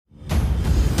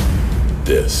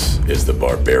This is the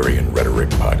Barbarian Rhetoric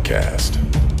Podcast.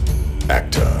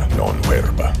 Acta non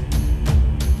verba.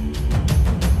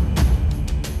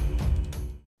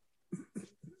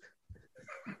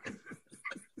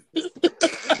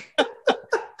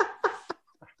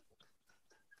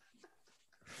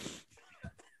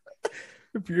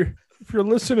 If you're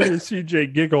listening to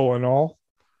CJ giggle and all,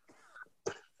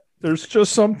 there's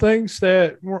just some things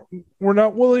that we're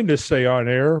not willing to say on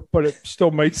air, but it still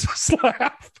makes us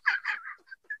laugh.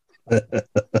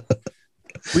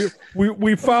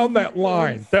 we found that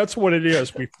line. That's what it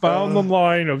is. We found the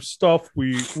line of stuff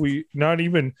we couldn't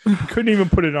even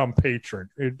put it on Patreon.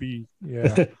 It'd be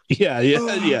yeah.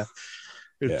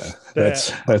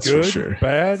 That's good, for sure.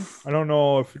 Bad? I don't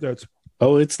know if that's.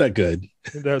 Oh, it's that good.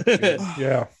 That's good.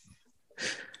 Yeah.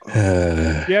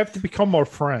 You have to become our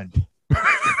friend.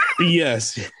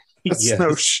 Yes. That's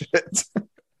no shit.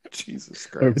 Jesus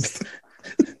Christ.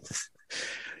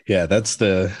 Yeah, that's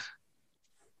the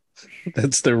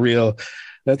real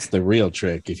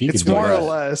trick. If you it's can do more that. or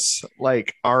less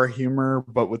like our humor,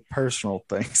 but with personal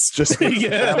things. Just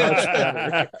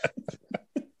yeah.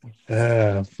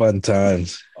 Fun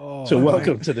times. So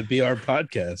welcome to the BR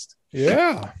podcast.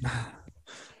 Yeah.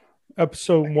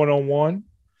 Episode 101.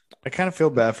 I kind of feel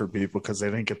bad for people because they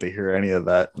didn't get to hear any of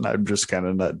that, and I'm just kind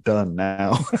of not done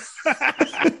now.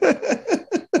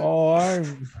 Well,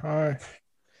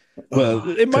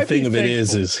 the thing of it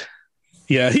is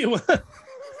yeah. The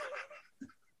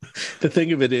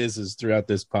thing of it is throughout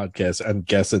this podcast, I'm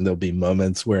guessing there'll be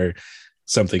moments where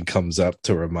something comes up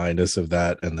to remind us of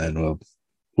that, and then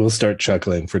we'll start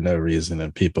chuckling for no reason,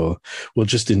 and people will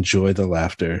just enjoy the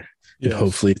laughter. Yes. And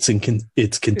hopefully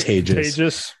it's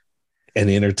contagious and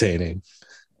entertaining.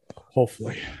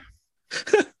 Hopefully.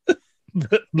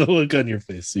 The look on your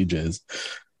face, CJ.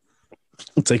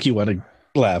 It's like you want to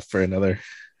laugh for another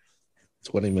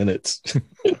 20 minutes.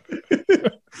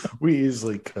 We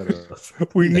easily could have.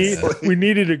 We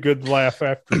needed a good laugh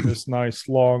after this nice,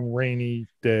 long, rainy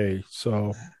day.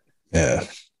 So yeah.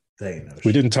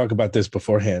 We didn't talk about this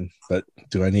beforehand, but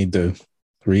do I need to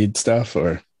read stuff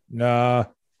or? Nah.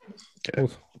 Okay.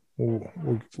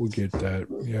 We'll get that.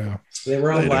 Yeah. They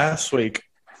were on last week.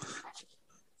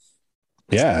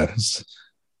 Yeah.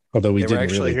 Although we didn't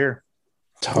actually really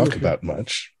talk about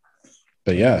much.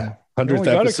 But yeah, 100th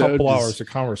got episode. A couple hours of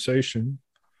conversation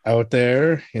out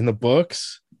there in the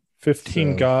books.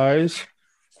 15 guys.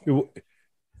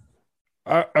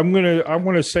 I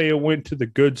want to say it went to the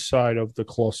good side of the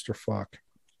clusterfuck.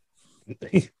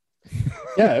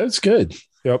 Yeah, it was good.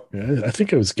 Yep. Yeah, I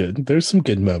think it was good. There's some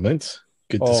good moments.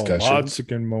 Good discussion. Lots of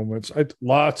good moments.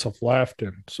 Lots of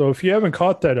laughter. So if you haven't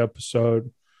caught that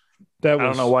episode, I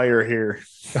don't know why you're here.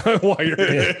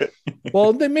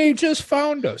 Well, they may have just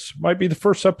found us. Might be the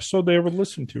first episode they ever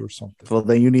listened to or something. Well,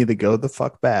 then you need to go the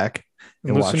fuck back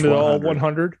and listen to all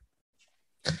 100.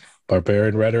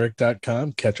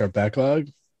 BarbarianRhetoric.com. Catch our backlog.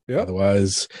 Yeah.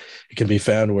 Otherwise, it can be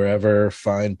found wherever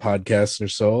fine podcasts are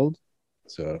sold.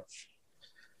 So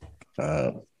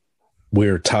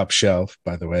we're top shelf,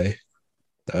 by the way.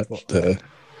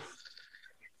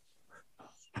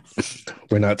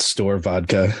 We're not store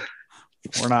vodka.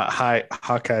 We're not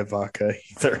Hawkeye vodka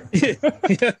either.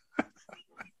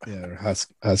 Yeah,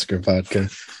 Oscar vodka.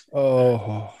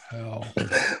 Oh hell!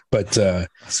 But yeah,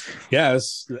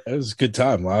 it was a good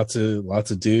time. Lots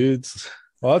of dudes,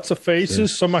 lots of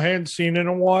faces. Some I hadn't seen in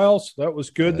a while, so that was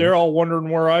good. They're all wondering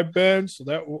where I've been, so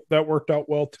that worked out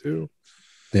well too.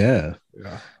 Yeah.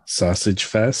 Sausage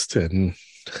fest and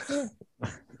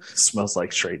smells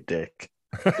like straight dick.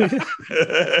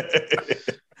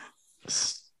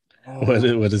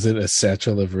 What is it? A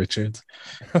satchel of Richards?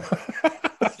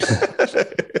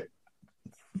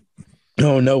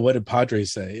 Oh no! What did Padre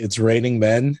say? It's raining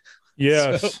men.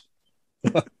 Yes.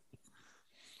 It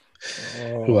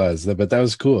was, but that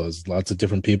was cool. It was lots of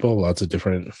different people, lots of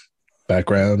different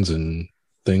backgrounds and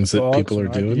things that people are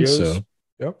doing. Ideas. So,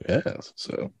 yep. Yeah.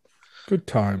 So, good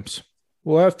times.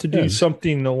 We'll have to do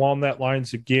something along that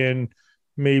lines again.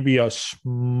 Maybe a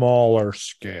smaller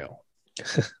scale.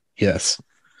 Yes.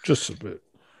 Just a bit.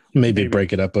 Maybe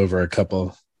break it up over a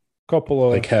couple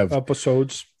of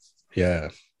episodes. Yeah.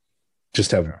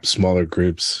 Just have smaller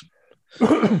groups.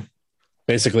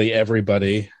 Basically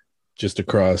everybody just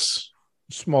across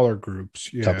smaller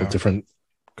groups. Yeah. Couple different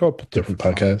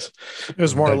podcasts. It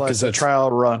was more or less a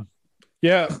trial run.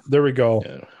 Yeah, there we go.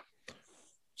 Yeah.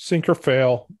 Sink or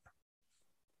fail.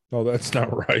 No, that's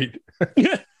not right.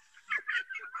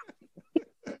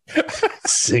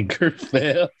 Sink or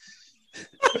fail.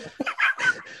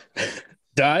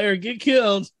 Die or get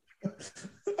killed.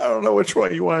 I don't know which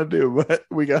one you want to do, but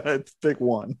we gotta pick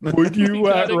one. Would you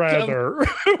rather?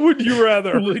 Would you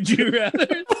rather? Would you rather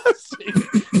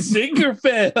sink or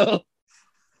fail?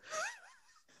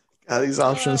 God, these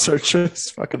options are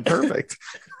just fucking perfect.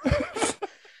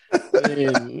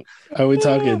 Are we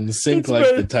talking sink It's like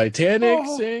been- the Titanic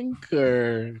Oh. sink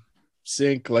or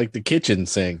sink like the kitchen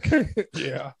sink?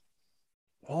 Yeah.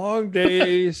 Long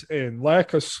days and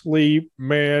lack of sleep.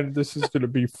 Man, this is going to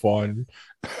be fun.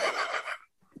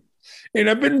 And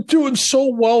I've been doing so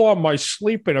well on my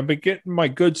sleeping. I've been getting my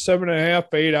good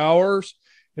 7.5, 8 hours.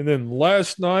 And then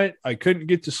last night, I couldn't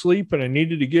get to sleep and I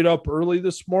needed to get up early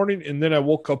this morning. And then I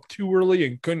woke up too early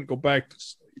and couldn't go back to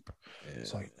sleep.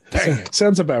 It's like, dang it.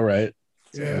 Sounds about right.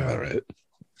 Sounds Yeah. about right.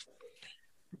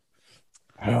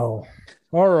 Hell.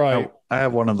 All right. I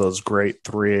have one of those great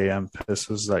 3 a.m.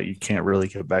 pisses that you can't really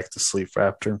get back to sleep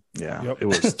after. Yeah, Yep. It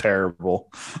was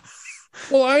terrible.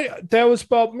 Well, that was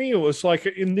about me. It was like,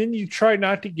 and then you try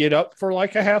not to get up for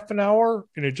like a half an hour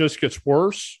and it just gets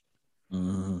worse.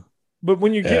 Mhm. But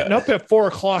when you're getting Yeah. up at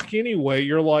 4:00 anyway,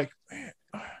 you're like, man,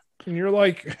 and you're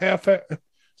like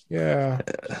yeah.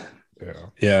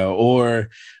 Yeah, or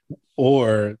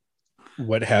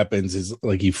what happens is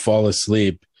like you fall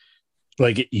asleep,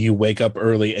 like you wake up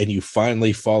early and you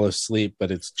finally fall asleep,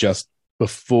 but it's just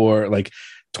before like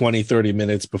 20-30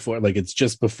 minutes before, like it's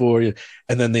just before you,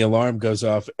 and then the alarm goes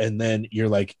off and then you're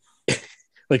like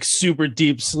like super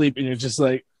deep sleep and you're just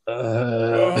like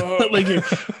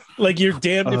like you're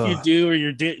damned if you do or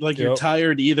you're you're Yep.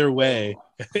 tired either way.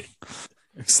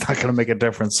 It's not going to make a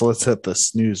difference. So let's hit the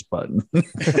snooze button. Yeah.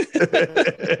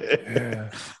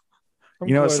 I'm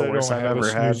You know what's glad the I worst don't I've have a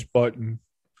ever had? snooze button.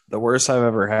 The worst I've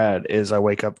ever had is I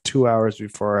wake up 2 hours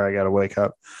before I got to wake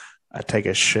up. I take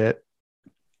a shit.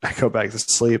 I go back to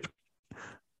sleep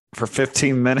for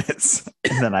 15 minutes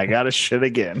and then I got to shit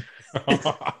again.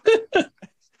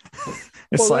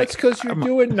 It's Well, like that's because you're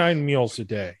doing 9 meals a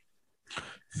day.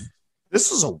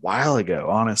 this was a while ago,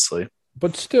 honestly.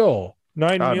 But still,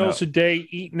 9 Oh, meals a day,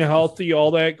 eating healthy,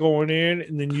 all that going in,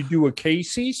 and then you do a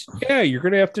Casey's. Yeah, you're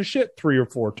going to have to shit 3 or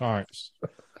 4 times.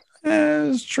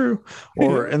 It's true.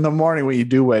 Or in the morning when you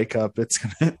do wake up,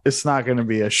 it's not going to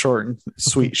be a short and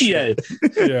sweet shit.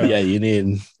 Yeah, you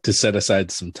need to set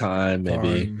aside some time,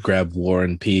 maybe Time. grab War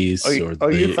and Peace Oh,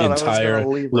 or you the thought I was gonna entire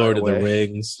leave Lord right of the away.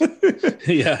 Rings.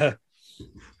 Yeah.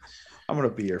 I'm going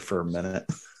to be here for a minute.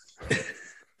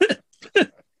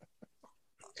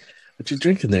 What you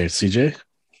drinking there, CJ?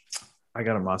 I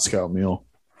got a Moscow Mule,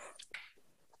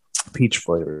 peach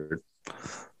flavored.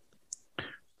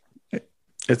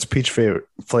 It's peach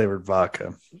flavored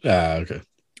vodka. Okay.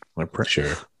 They're,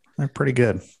 Sure. they're pretty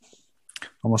good,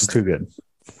 almost too good.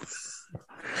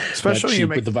 Especially Not when you cheap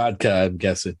make with the vodka, I'm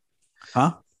guessing.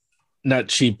 Huh? Not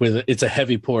cheap with it. It's a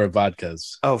heavy pour of vodkas.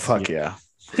 Oh fuck yeah!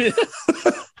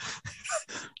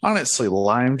 Honestly,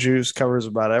 lime juice covers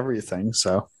about everything.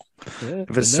 So Yeah,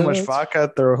 if it's too much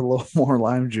vodka, throw a little more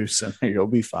lime juice in there. You'll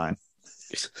be fine.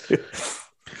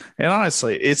 And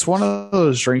honestly, it's one of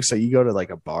those drinks that you go to like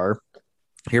a bar,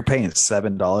 you're paying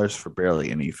 $7 for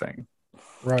barely anything.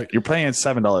 Right. You're paying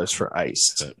 $7 for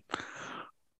ice.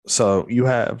 So you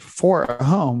have 4 at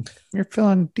home, you're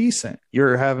feeling decent.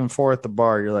 You're having 4 at the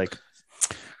bar, you're like,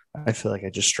 I feel like I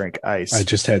just drank ice. I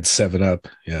just had 7-Up.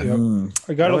 Yeah. Yep.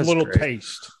 I got That a was little great.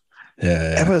 taste.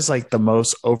 It was like the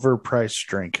most overpriced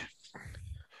drink.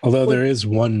 Although there is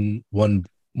one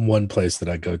place that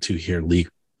I go to here,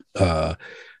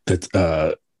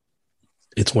 that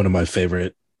it's one of my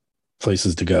favorite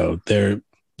places to go.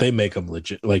 They make them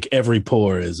legit. Like every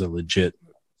pour is a legit.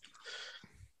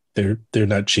 They're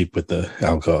not cheap with the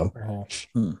alcohol,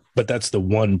 Oh. but that's the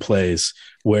one place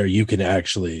where you can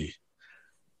actually.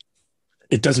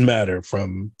 It doesn't matter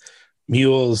from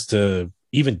mules to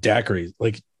even daiquiris.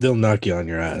 Like they'll knock you on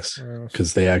your ass Yeah.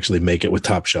 because they actually make it with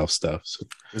top shelf stuff. So,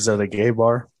 Is that a gay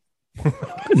bar?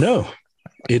 no,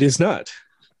 it is not.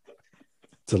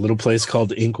 It's a little place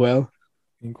called Inkwell.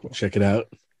 Check it out.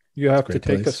 You have to Great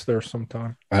take place. us there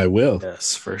sometime. I will.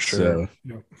 Yes, for sure. So,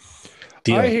 Yep.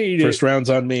 deal. I hate First it. round's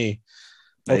on me.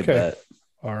 I Okay. bet.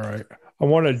 All right. I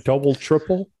want a double,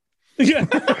 triple. Yeah.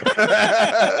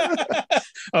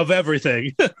 Of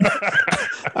everything.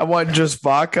 I want just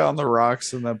vodka on the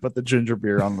rocks and then put the ginger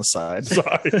beer on the side.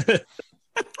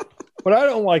 What I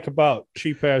don't like about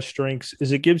cheap ass drinks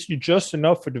is it gives you just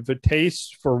enough of a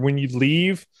taste for when you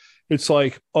leave. It's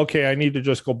like, okay, I need to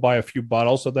just go buy a few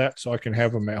bottles of that so I can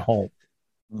have them at home.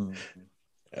 Mm.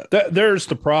 There's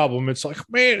the problem. It's like,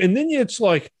 man, and then it's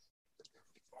like,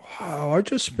 wow, I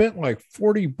just spent like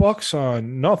 $40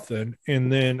 on nothing,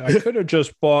 and then I could have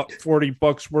just bought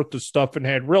 $40 worth of stuff and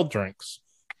had real drinks.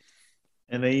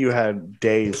 And then you had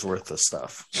days worth of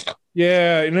stuff.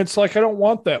 Yeah, and it's like I don't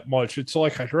want that much. It's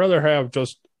like I'd rather have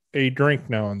just a drink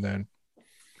now and then.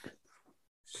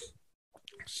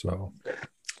 So,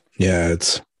 Yeah.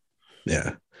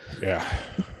 yeah.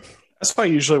 That's why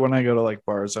usually when I go to like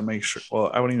bars, I make sure. Well,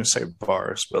 I wouldn't even say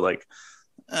bars, but like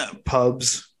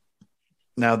pubs.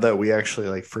 Now that we actually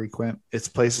like frequent, it's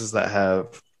places that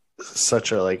have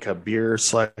such a beer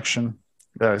selection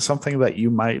that is something that you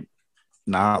might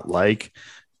not like,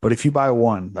 but if you buy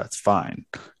one, that's fine.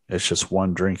 It's just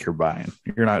one drink you're buying.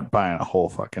 You're not buying a whole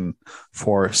fucking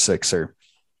 4 or 6er.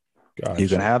 Gotcha. You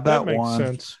can have that makes one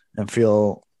sense. and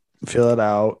feel it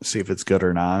out, see if it's good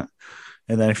or not.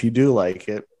 And then if you do like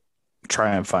it,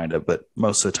 try and find it. But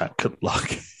most of the time, good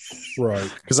luck.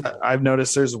 Right. Because I've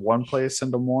noticed there's one place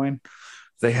in Des Moines,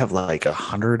 they have like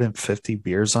 150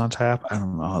 beers on tap. I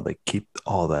don't know how they keep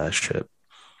all that shit.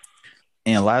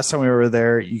 And last time we were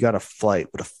there, you got a flight,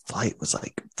 but a flight was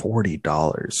like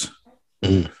 $40.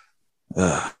 Mm.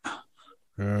 Yeah.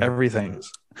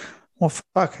 Everything's well,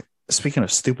 fuck. Speaking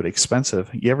of stupid expensive,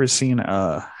 you ever seen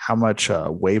how much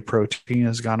whey protein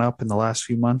has gone up in the last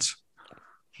few months?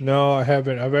 No, I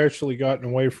haven't. I've actually gotten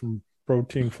away from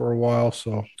protein for a while,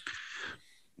 so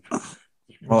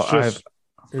Well,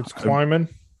 it's climbing.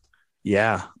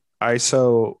 Yeah,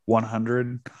 ISO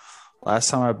 100. Last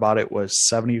time I bought it was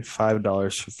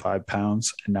 $75 for 5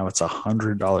 pounds, and now it's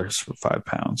 $100 for 5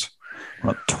 pounds.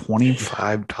 Well,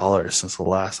 $25 since the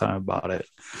last time I bought it.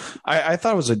 I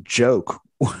thought it was a joke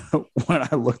when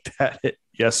I looked at it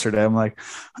yesterday. I'm like,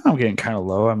 I'm getting kind of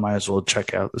low. I might as well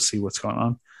check out to see what's going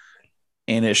on.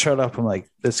 And it showed up. I'm like,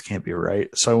 this can't be right.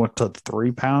 So I went to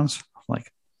 3 pounds. I'm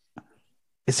like,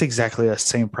 it's exactly the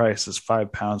same price as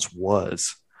 5 pounds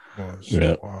was.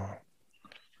 Yeah. Wow.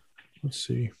 Let's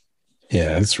see.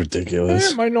 Yeah, it's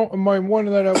ridiculous. My one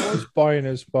that I was buying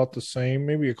is about the same,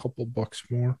 maybe a couple bucks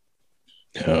more.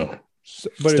 Yeah.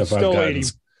 But it's Stuff I've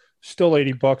still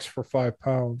gotten $80 for 5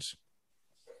 pounds.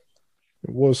 It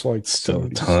was like still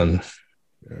a 70 ton.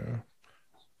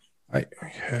 Yeah.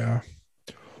 Yeah.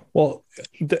 Well,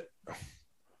 that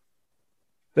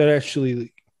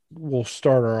actually will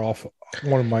start off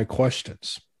one of my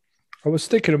questions. I was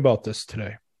thinking about this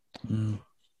today.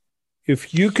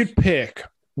 If you could pick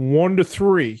 1 to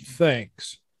 3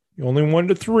 things, only 1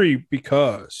 to 3,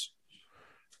 because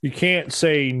you can't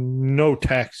say no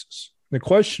taxes. The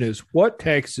question is, what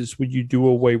taxes would you do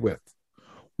away with?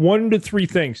 1 to 3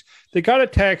 things. They got to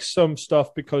tax some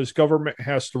stuff because government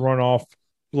has to run off,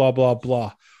 blah, blah,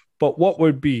 blah. But what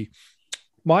would be?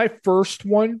 My first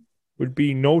one would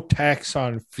be no tax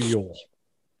on fuel.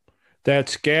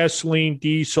 That's gasoline,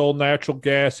 diesel, natural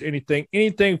gas,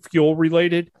 anything fuel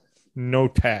related, no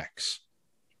tax.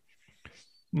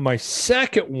 My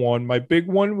second one, my big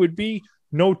one, would be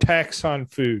no tax on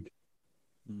food.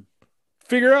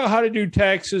 Figure out how to do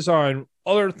taxes on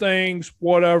other things,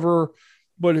 whatever,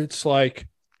 but it's like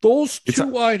those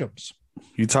two items.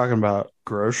 You talking about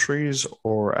groceries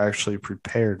or actually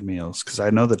prepared meals? Because I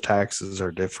know the taxes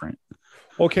are different.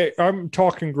 Okay, I'm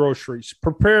talking groceries.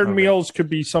 Prepared meals could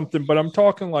be something, but I'm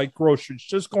talking like groceries.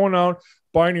 Just going out,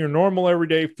 buying your normal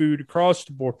everyday food across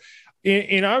the board.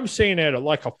 And I'm saying at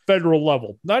like a federal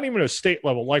level, not even a state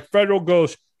level. Like federal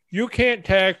goes, you can't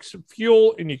tax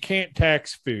fuel and you can't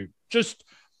tax food. Just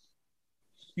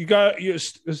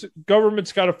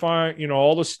government's got to find,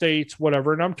 all the states,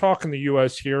 whatever. And I'm talking the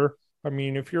U.S. here. I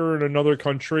mean, if you're in another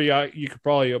country, you could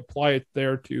probably apply it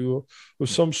there too of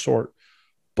some sort.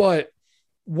 But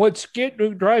what's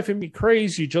driving me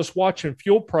crazy just watching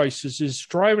fuel prices is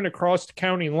driving across the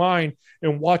county line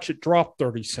and watch it drop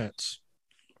 30 cents.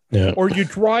 Yeah. Or you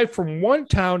drive from one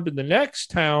town to the next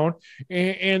town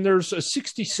and there's a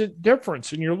 60-cent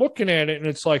difference, and you're looking at it and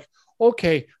it's like,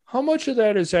 okay, how much of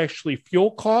that is actually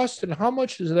fuel cost and how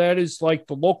much of that is like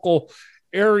the local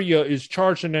area is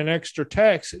charging an extra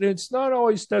tax? And it's not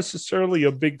always necessarily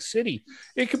a big city.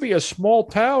 It could be a small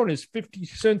town is 50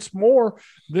 cents more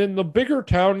than the bigger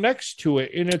town next to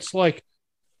it. And it's like,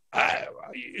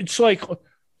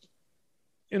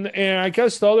 and I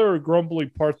guess the other grumbly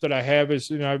part that I have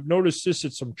is, I've noticed this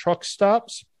at some truck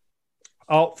stops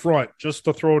out front, just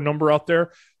to throw a number out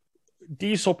there.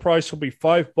 Diesel price will be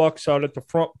 $5 out at the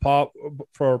front pop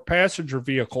for passenger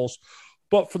vehicles.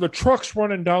 But for the trucks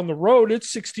running down the road,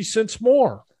 it's 60 cents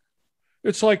more.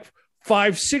 It's like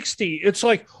 $5.60. It's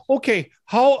like, okay,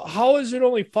 how is it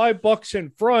only $5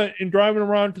 in front and driving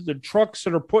around to the trucks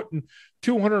that are putting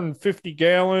 250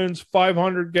 gallons,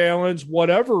 500 gallons,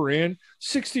 whatever in,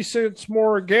 60 cents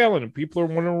more a gallon? And people are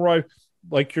wondering why,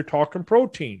 like you're talking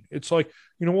protein. It's like,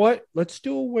 you know what? Let's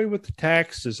do away with the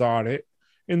taxes on it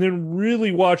and then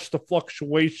really watch the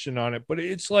fluctuation on it. But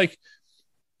it's like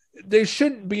they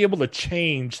shouldn't be able to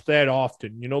change that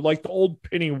often, like the old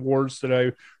penny wars that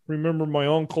I remember my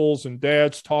uncles and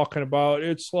dads talking about.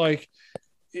 It's like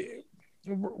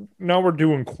now we're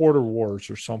doing quarter wars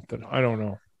or something. I don't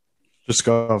know. Just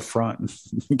go up front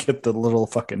and get the little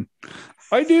fucking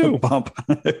I do bump.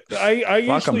 I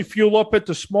usually fuel up at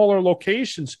the smaller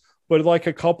locations, but like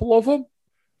a couple of them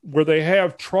where they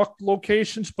have truck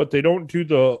locations, but they don't do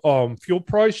the fuel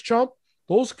price jump.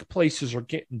 Those places are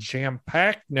getting jam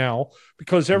packed now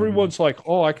because everyone's like,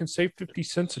 "Oh, I can save 50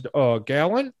 cents a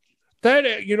gallon."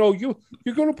 That you're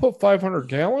going to put 500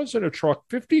 gallons in a truck.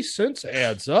 50 cents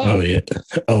adds up. Oh yeah.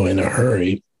 Oh, in a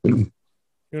hurry.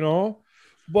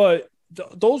 But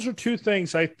those are two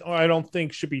things I don't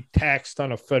think should be taxed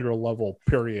on a federal level.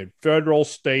 Period. Federal,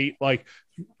 state, like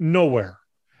nowhere.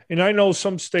 And I know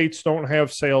some states don't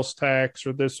have sales tax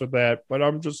or this or that, but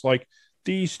I'm just like,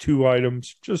 these two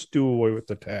items, just do away with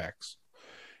the tax.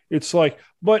 It's like,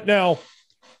 but now,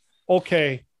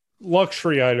 okay,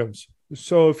 luxury items.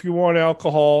 So if you want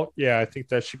alcohol, yeah, I think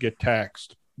that should get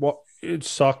taxed. Well, it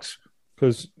sucks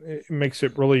because it makes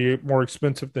it really more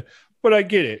expensive. But I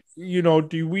get it.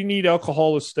 Do we need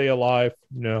alcohol to stay alive?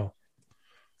 No.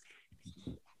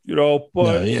 But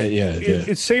no, yeah.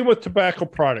 It's same with tobacco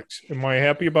products. Am I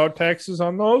happy about taxes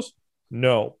on those?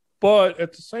 No. But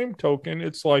at the same token,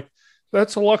 it's like,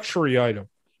 that's a luxury item.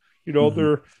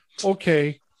 They're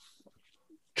okay.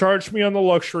 Charge me on the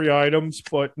luxury items,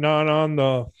 but not on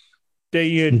the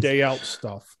day in, day out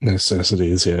stuff.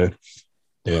 Necessities, yeah.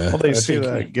 Yeah. Well, they see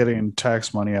that getting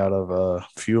tax money out of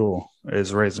fuel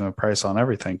is raising the price on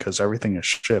everything because everything is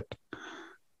shipped.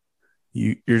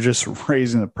 You're just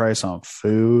raising the price on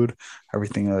food,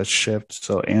 everything that's shipped.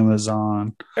 So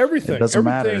Amazon, everything, it doesn't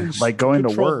matter. Like going to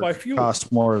work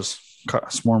costs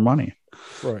more money.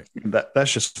 Right.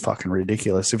 That's just fucking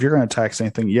ridiculous. If you're going to tax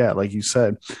anything, yeah, like you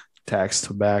said, tax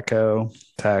tobacco,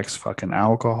 tax fucking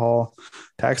alcohol,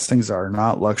 tax things that are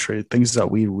not luxury, things that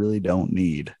we really don't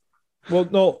need. Well,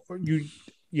 no, you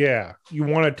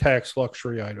want to tax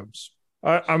luxury items.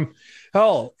 I'm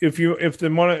hell, if the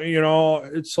money,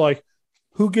 it's like,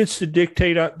 who gets to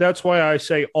dictate? That's why I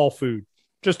say all food,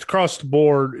 just across the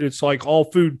board. It's like all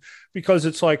food, because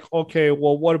it's like, okay,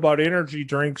 well, what about energy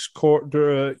drinks,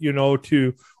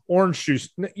 to orange juice?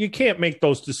 You can't make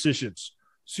those decisions.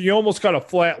 So you almost got to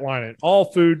flatline it. All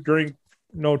food, drink,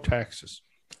 no taxes.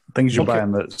 Things you buy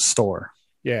in the store.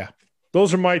 Yeah.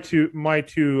 Those are my two.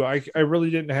 I really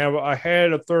didn't have. I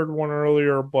had a third one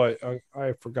earlier, but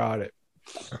I forgot it.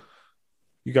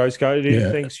 You guys got any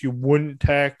things you wouldn't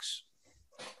tax?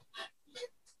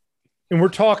 And we're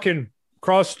talking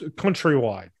cross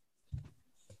countrywide.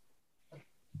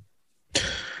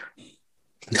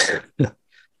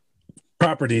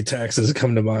 Property taxes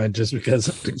come to mind just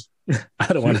because I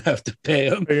don't want to have to pay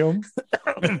them.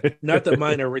 Not that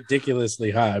mine are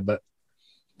ridiculously high, but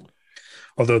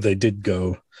although they did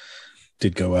go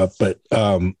up, but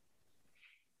I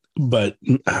was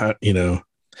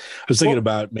thinking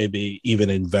about maybe even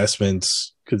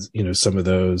investments because some of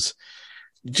those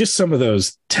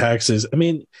taxes. I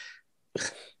mean,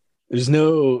 there's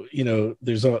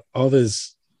all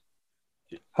this.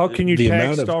 How can you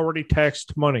tax already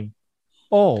taxed money?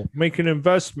 Oh, make an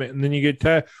investment and then you get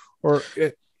taxed. Or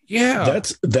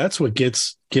that's what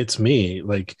gets me.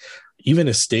 Like even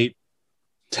estate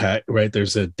tax, right?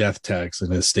 There's a death tax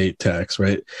and estate tax,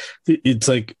 right? It's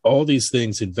like all these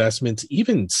things, investments,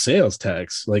 even sales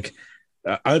tax. Like,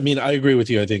 I mean, I agree with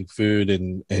you. I think food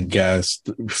and gas,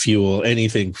 fuel,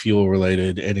 anything fuel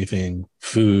related, anything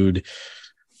food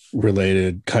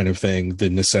related kind of thing, the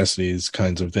necessities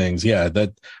kinds of things. Yeah,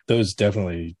 those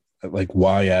definitely, like,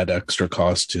 why add extra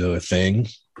cost to a thing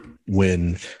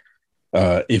when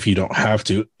if you don't have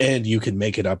to, and you can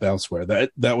make it up elsewhere.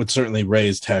 That would certainly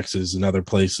raise taxes in other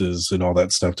places and all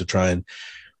that stuff to try and.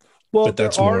 Well, but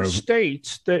there are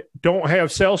states that don't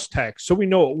have sales tax, so we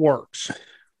know it works.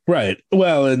 Right.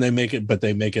 Well, and they make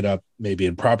it up maybe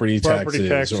in property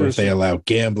taxes, or if they allow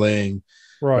gambling.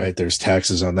 Right. There's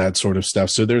taxes on that sort of stuff.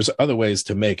 So there's other ways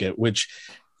to make it, which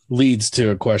leads to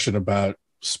a question about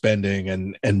spending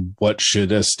and what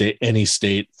should any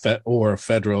state or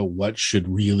federal, what should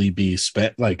really be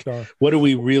spent? Like, what are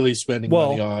we really spending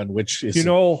money on? Which is,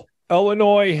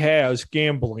 Illinois has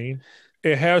gambling.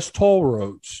 It has toll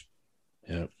roads.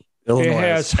 Yeah. Illinois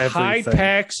has high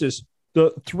taxes.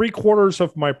 The 3/4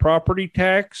 of my property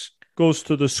tax goes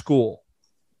to the school.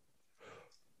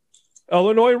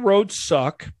 Illinois roads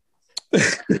suck.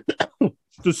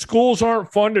 The schools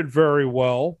aren't funded very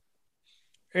well,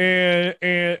 and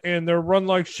they're run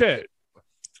like shit.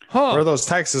 Huh. Where are those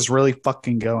taxes really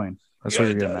fucking going? That's what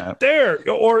you're getting at. There,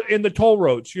 or in the toll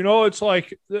roads. You know, it's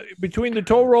like between the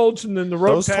toll roads and then the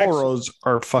road Those tax. toll roads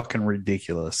are fucking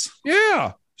ridiculous.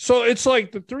 Yeah. So it's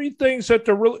like the three things that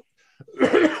they're really.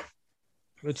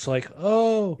 It's like,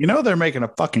 oh, You know they're making a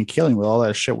fucking killing with all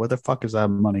that shit. Where the fuck is that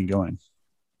money going?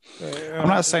 I'm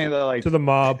not saying that like to the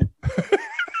mob.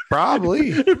 probably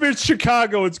If it's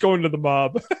Chicago, it's going to the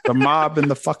mob. the mob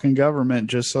and the fucking government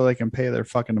just so they can pay their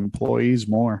fucking employees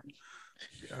more.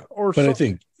 Or But I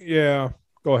think, yeah.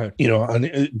 Go ahead.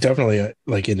 definitely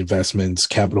like investments,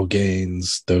 capital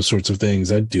gains, those sorts of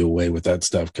things, I'd do away with that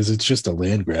stuff because it's just a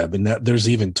land grab. And that there's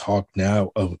even talk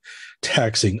now of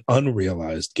taxing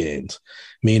unrealized gains,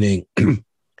 meaning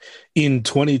in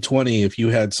 2020, if you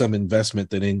had some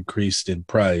investment that increased in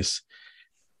price,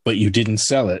 but you didn't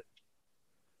sell it,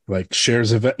 like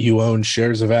you own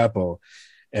shares of Apple,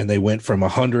 and they went from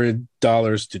 $100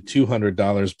 to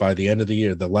 $200 by the end of the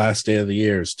year. The last day of the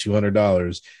year is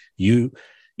 $200.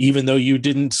 Even though you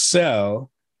didn't sell,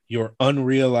 your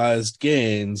unrealized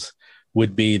gains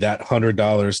would be that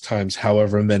 $100 times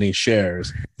however many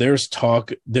shares. There's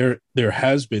talk there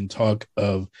has been talk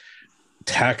of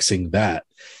taxing that.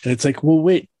 And it's like, well,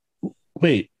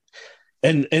 wait.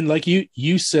 And like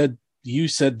you said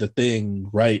the thing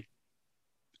right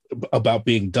about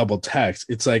being double taxed.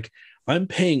 It's like I'm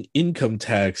paying income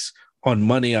tax on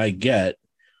money I get,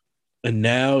 and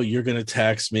now you're going to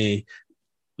tax me.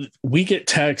 We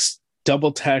get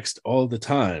double taxed all the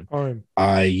time.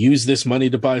 I use this money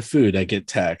to buy food. I get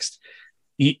taxed,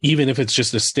 even if it's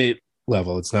just a state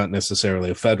level. It's not necessarily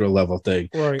a federal level thing.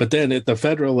 Right. But then at the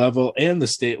federal level and the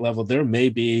state level, there may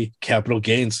be capital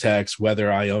gains tax,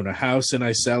 whether I own a house and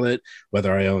I sell it,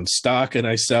 whether I own stock and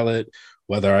I sell it,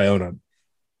 whether I own a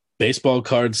baseball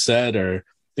card set or,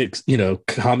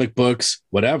 comic books,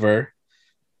 whatever.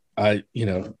 I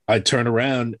turn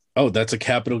around, oh, that's a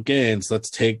capital gains.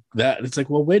 Let's take that. It's like,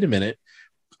 well, wait a minute.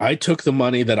 I took the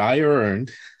money that I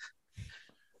earned.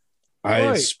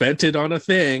 I spent it on a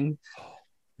thing.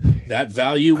 That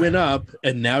value went up.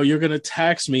 And now you're going to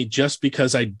tax me just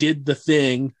because I did the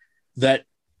thing that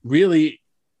really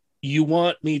you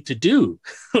want me to do.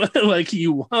 Like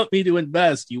you want me to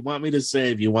invest. You want me to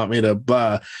save. You want me to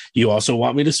buy. You also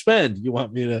want me to spend. You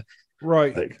want me to.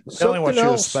 Right. They only want you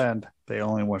to spend. They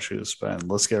only want you to spend.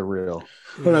 Let's get real.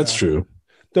 Well, that's true.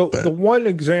 The one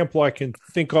example I can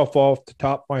think of off the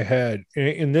top of my head,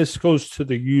 and this goes to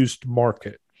the used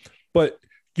market, but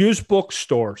used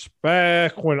bookstores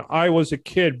back when I was a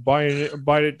kid buying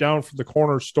it down from the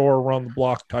corner store around the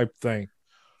block type thing.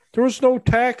 There was no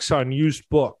tax on used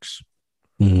books.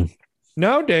 Mm-hmm.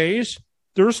 Nowadays,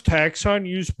 there's tax on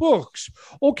used books.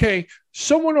 Okay,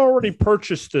 someone already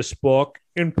purchased this book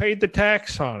and paid the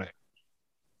tax on it.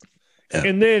 Yeah.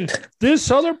 And then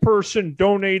this other person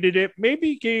donated it,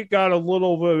 maybe got a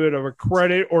little bit of a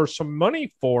credit or some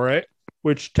money for it,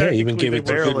 which technically even give it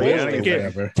to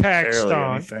get taxed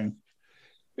on. Anything.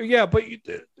 Yeah, but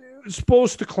it's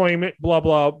supposed to claim it, blah,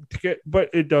 blah, but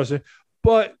it doesn't.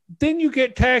 But then you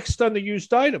get taxed on the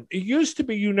used item. It used to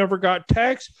be you never got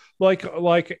taxed, like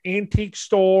antique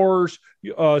stores,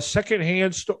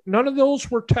 secondhand store. None of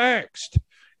those were taxed.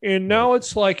 And now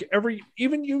it's like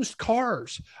even used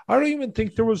cars. I don't even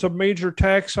think there was a major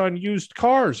tax on used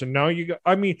cars. And now you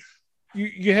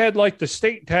had like the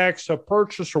state tax of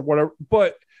purchase or whatever,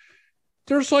 but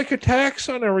there's like a tax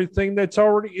on everything that's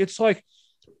already, it's like,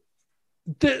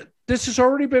 this has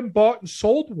already been bought and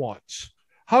sold once.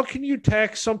 How can you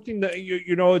tax something that,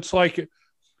 it's like,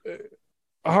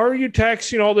 how are you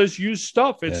taxing all this used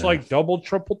stuff? It's like double,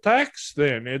 triple tax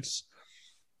then. It's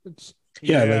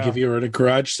like if you were at a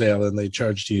garage sale and they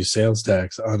charged you sales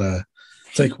tax on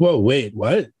it's like, whoa, wait,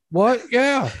 what? What?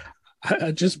 Yeah.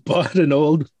 I just bought an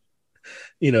old,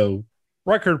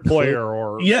 record player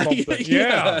or something.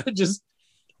 Yeah.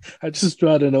 I just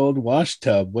bought an old wash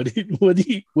tub. What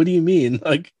do you mean?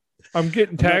 Like, I'm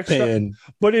getting taxed.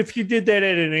 But if you did that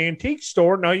at an antique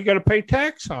store, now you got to pay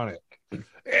tax on it.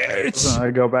 I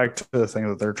go back to the thing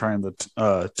that they're trying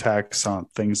to tax on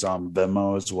things on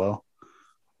Venmo as well.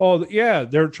 Oh, yeah.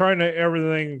 They're trying to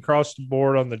everything across the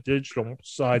board on the digital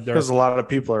side there. Because a lot of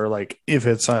people are like, if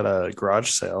it's at a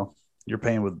garage sale, you're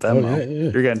paying with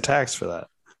Venmo. You're getting taxed for that.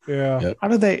 Yeah. Yep.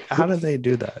 How do they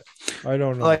do that? I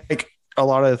don't know. Like a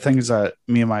lot of the things that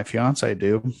me and my fiance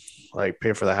do, like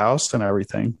pay for the house and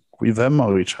everything, we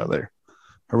Venmo each other.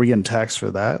 Are we getting taxed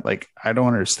for that? Like, I don't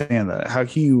understand that. How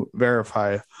can you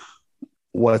verify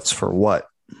what's for what?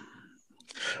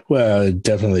 Well, it'd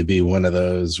definitely be one of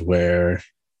those where,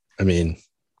 I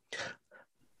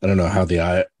don't know how the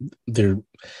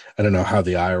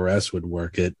IRS would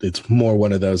work it. It's more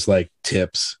one of those like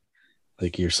tips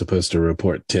Like you're supposed to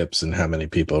report tips and how many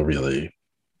people really.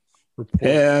 Report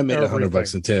Yeah, I made everything.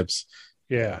 $100 in tips.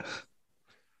 Yeah.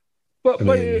 But I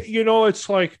mean- you know, it's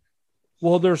like,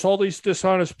 well, there's all these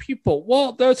dishonest people.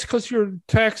 Well, that's because you're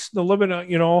taxed the limit.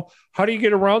 You know, how do you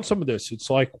get around some of this? It's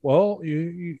like, well,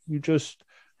 you just,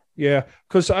 yeah.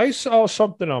 Because I saw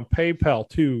something on PayPal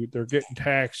too. They're getting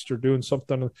taxed or doing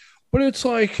something, but it's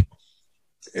like,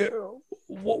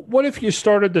 what if you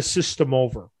started the system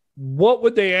over? What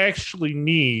would they actually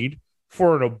need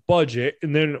for a budget,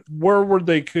 and then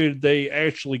could they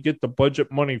actually get the budget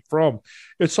money from?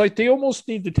 It's like they almost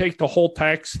need to take the whole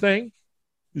tax thing,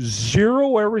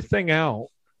 zero everything out,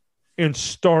 and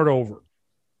start over.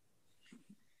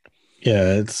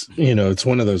 Yeah, it's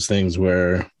one of those things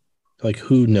where, like,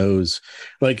 who knows?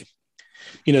 Like,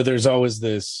 there's always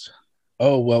this,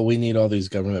 oh, well, we need all these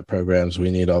government programs,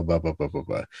 we need all blah blah blah blah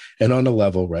blah, and on a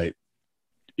level, right?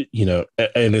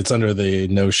 And it's under the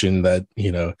notion that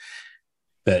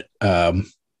that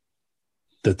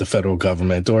the federal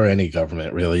government or any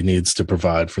government really needs to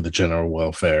provide for the general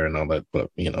welfare and all that,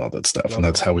 all that stuff. And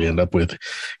that's how we end up with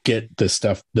get the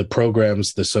stuff, the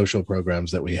programs, the social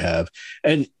programs that we have.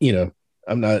 And,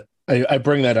 I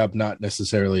bring that up not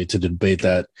necessarily to debate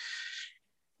that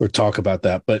or talk about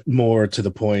that, but more to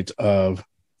the point of,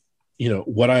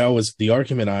 the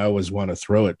argument I always want to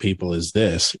throw at people is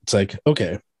this. It's like,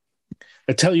 okay,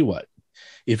 I tell you what,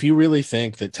 if you really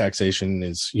think that taxation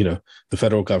is, the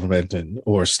federal government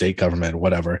or state government,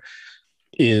 whatever,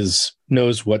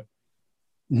 knows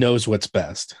what's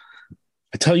best.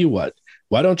 I tell you what,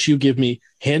 why don't you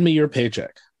hand me your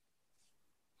paycheck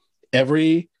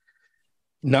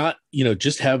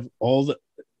just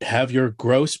have your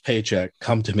gross paycheck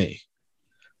come to me,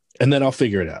 and then I'll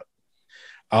figure it out.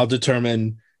 I'll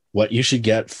determine what you should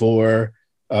get for,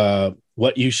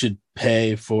 what you should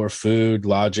pay for food,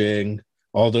 lodging,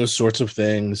 all those sorts of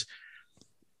things.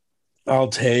 I'll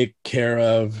take care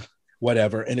of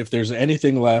whatever. And if there's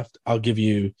anything left, I'll give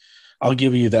you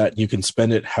that. You can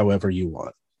spend it however you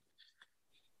want.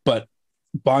 But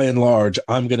by and large,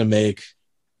 I'm going to make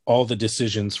all the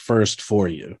decisions first for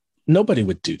you. Nobody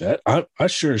would do that. I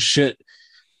sure as shit.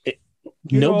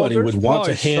 Nobody would want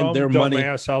to hand their money.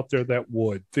 Dumbass out there that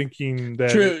would, thinking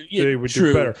that they would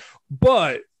do better.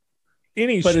 But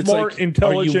smart,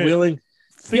 intelligent, are you willing?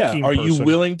 Thinking are you person.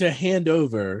 willing to hand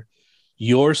over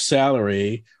your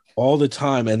salary all the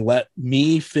time and let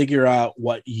me figure out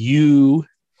what you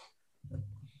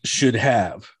should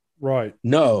have? Right.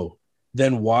 No.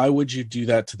 Then why would you do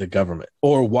that to the government?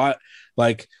 Or why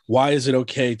is it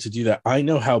okay to do that? I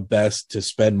know how best to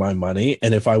spend my money.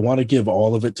 And if I want to give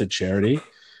all of it to charity,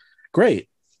 great.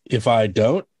 If I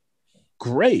don't,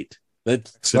 great.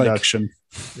 That's seduction.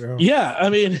 Yeah. I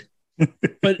mean,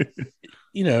 but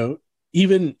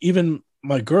even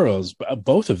my girls,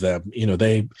 both of them,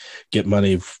 they get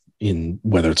money in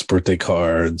whether it's birthday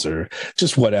cards or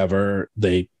just whatever.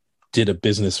 They did a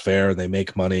business fair and they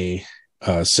make money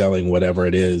selling whatever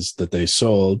it is that they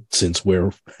sold, since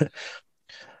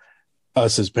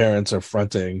us as parents are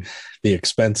fronting the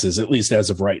expenses, at least as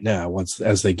of right now.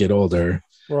 As they get older,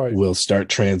 right, we'll start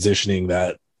transitioning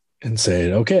that and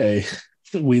saying, okay,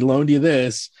 we loaned you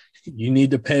this. You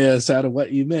need to pay us out of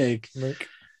what you make.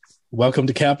 Welcome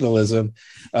to capitalism,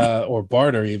 or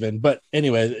barter even. But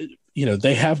anyway,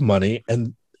 they have money,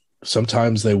 and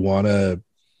sometimes they want to,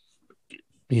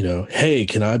 hey,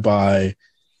 can I buy,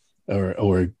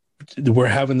 or we're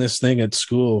having this thing at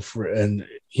school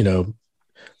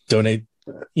donate,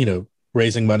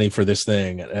 raising money for this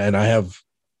thing, and I have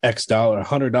X dollar,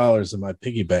 $100 in my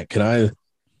piggy bank. Can I?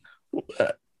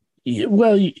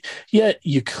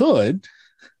 You could,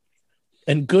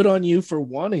 and good on you for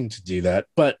wanting to do that.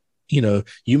 But you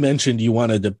mentioned you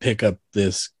wanted to pick up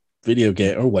this video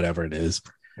game or whatever it is.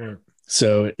 Right.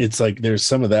 So it's like there's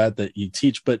some of that you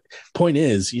teach. But point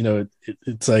is,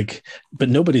 it's like, but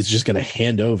nobody's just going to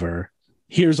hand over.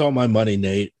 Here's all my money,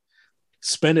 Nate.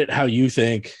 Spend it how you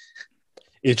think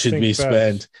it should be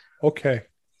spent. Okay.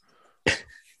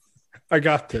 I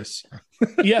got this.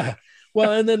 Yeah.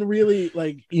 Well, and then really,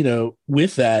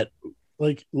 with that,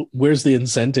 where's the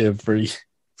incentive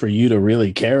for you to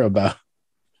really care about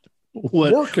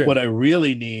what I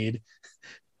really need?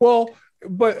 Well,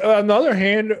 but on the other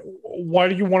hand, why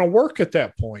do you want to work at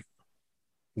that point?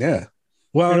 Yeah.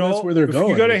 Well, that's where they're going.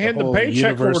 You got to hand the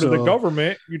paycheck over to the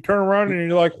government. You turn around and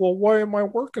you're like, well, why am I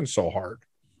working so hard?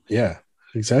 Yeah,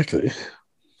 exactly.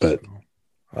 But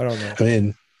I don't know. I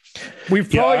mean, we've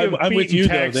probably I'm with you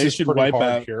though. They should wipe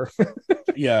out here.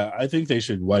 Yeah, I think they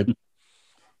should wipe.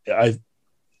 I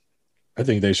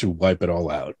think they should wipe it all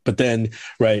out. But then,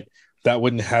 right, that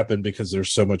wouldn't happen because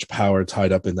there's so much power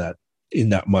tied up in that in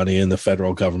that money in the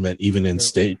federal government, even in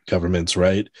state governments,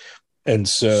 right? And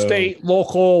so state,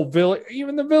 local, village,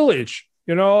 even the village,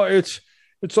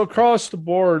 it's across the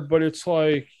board, but it's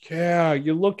like, yeah,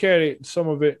 you look at it, some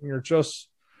of it, and you're just,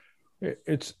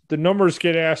 it's the numbers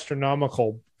get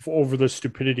astronomical over the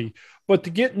stupidity. But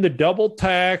to get in the double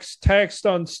taxed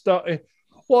on stuff,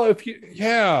 well, if you're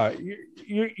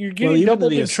getting double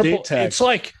and triple tax. It's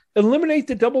like eliminate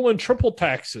the double and triple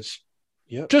taxes.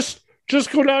 Yep. Just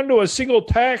go down to a single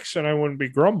tax, and I wouldn't be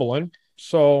grumbling.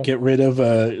 So get rid of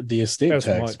the estate tax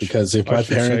much, because if my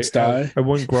parents die, I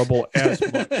wouldn't grumble as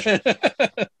much.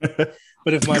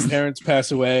 But if my parents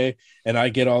pass away and I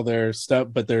get all their stuff,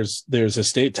 but there's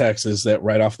estate taxes that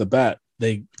right off the bat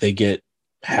they get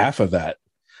half of that,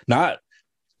 not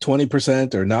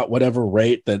 20% or not whatever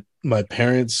rate that my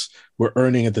parents were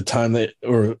earning at the time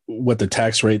or what the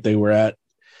tax rate they were at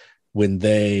when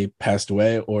they passed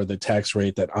away, or the tax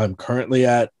rate that I'm currently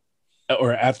at,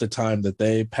 or at the time that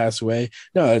they pass away.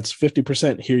 No, it's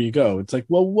 50%. Here you go. It's like,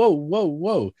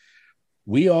 whoa.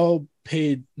 We all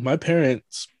paid, my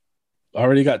parents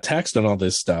already got taxed on all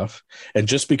this stuff. And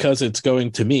just because it's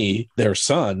going to me, their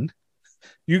son,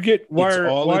 you get, why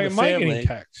am I getting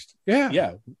taxed?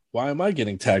 Yeah. Why am I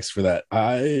getting taxed for that?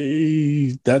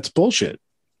 That's bullshit.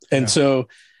 And so,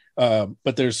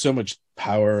 but there's so much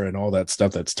power and all that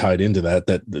stuff that's tied into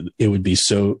that it would be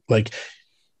so, like,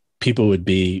 people would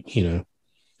be,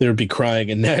 there would be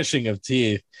crying and gnashing of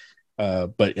teeth.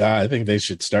 But I think they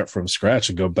should start from scratch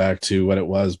and go back to what it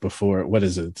was before. What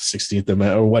is it? The 16th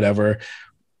Amendment or whatever,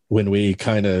 when we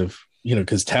kind of,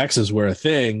 because taxes were a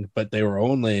thing, but they were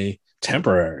only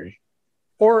temporary.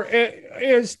 Or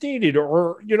as needed,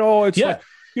 or, it's like,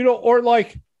 or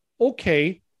like,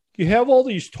 okay, you have all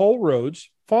these toll roads,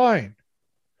 fine.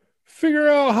 Figure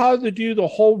out how to do the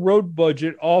whole road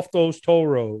budget off those toll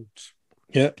roads.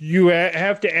 Yeah. You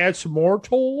have to add some more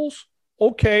tolls?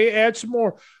 Okay, add some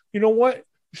more. You know what?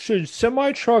 Should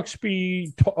semi-trucks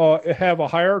have a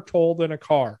higher toll than a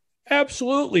car?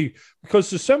 Absolutely, because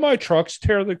the semi-trucks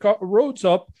tear the roads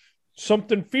up.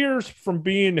 Something fears from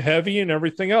being heavy and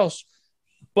everything else.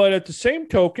 But at the same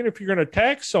token, if you're going to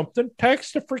tax something,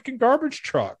 tax the freaking garbage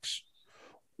trucks.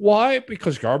 Why?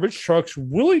 Because garbage trucks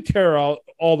really tear out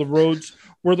all the roads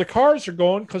where the cars are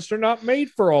going, because they're not made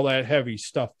for all that heavy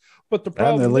stuff. But the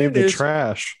problem is, they leave the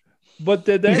trash. But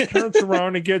then that turns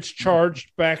around and gets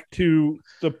charged back to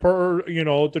whoever's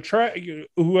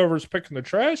picking the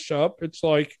trash up. It's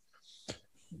like,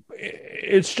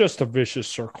 it's just a vicious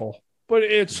circle. But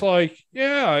it's like,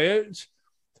 it's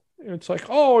like,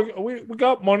 oh, we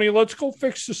got money. Let's go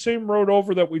fix the same road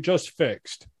over that we just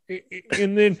fixed.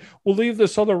 And then we'll leave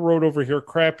this other road over here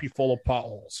crappy, full of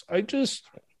potholes.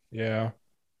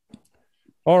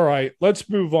 All right, let's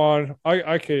move on.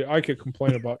 I could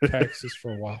complain about taxes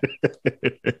for a while.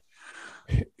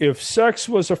 If sex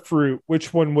was a fruit,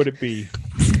 which one would it be?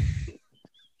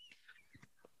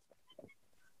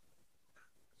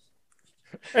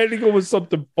 I had to go with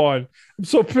something fun. I'm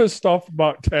so pissed off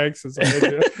about taxes. I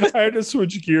had to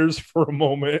switch gears for a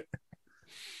moment.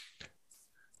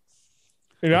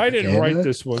 And I didn't write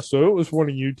this one, so it was one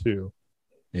of you two.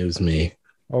 It was me.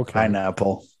 Okay.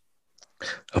 Pineapple.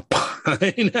 A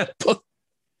pineapple.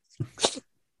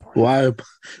 Why?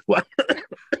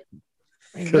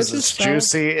 Because it's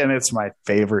juicy and it's my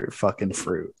favorite fucking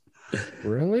fruit.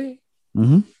 Really?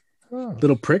 Mm-hmm. Oh.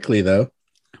 Little prickly though.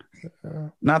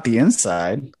 Not the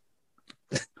inside.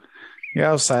 The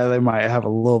outside, they might have a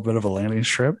little bit of a landing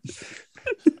strip.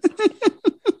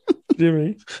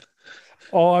 Jimmy,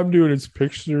 all I'm doing is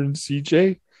picturing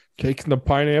CJ taking the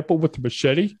pineapple with the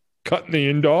machete, cutting the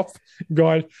end off,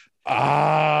 going,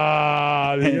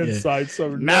 the inside.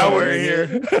 So now we're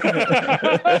here.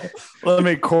 Let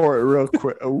me core it real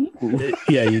quick. Ooh.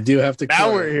 Yeah, you do have to.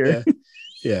 Now we're here.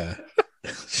 Yeah.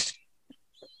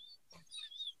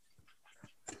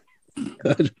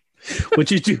 What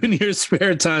you do in your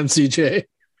spare time, CJ?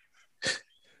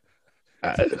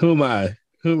 Who am I?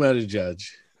 Who am I to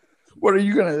judge? What are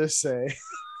you gonna say?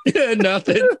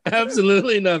 Nothing.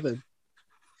 Absolutely nothing.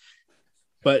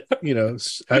 But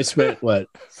I spent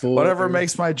whatever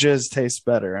makes my jizz taste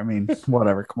better. I mean,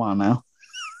 whatever. Come on now.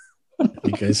 I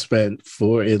think I spent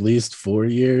at least 4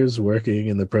 years working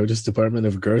in the produce department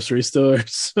of a grocery store.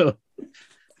 So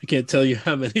I can't tell you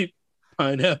how many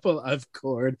pineapple I've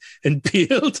cored and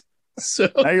peeled. So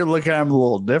now you're looking at them a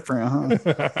little different, huh?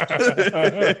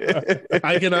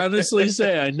 I can honestly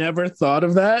say I never thought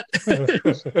of that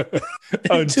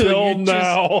until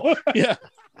now.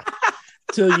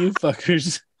 Till you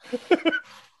fuckers.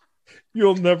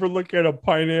 You'll never look at a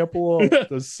pineapple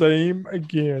the same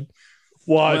again.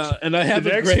 Watch. Well, and I have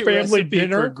The a next great family recipe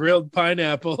dinner- for grilled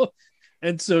pineapple,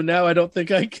 and so now I don't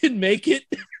think I can make it.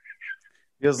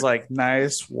 Feels like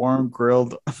nice, warm,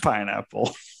 grilled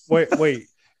pineapple. Wait.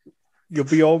 You'll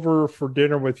be over for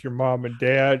dinner with your mom and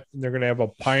dad, and they're going to have a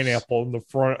pineapple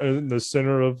in the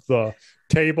center of the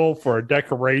table for a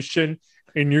decoration,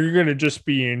 and you're going to just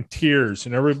be in tears,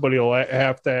 and everybody will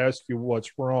have to ask you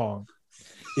what's wrong.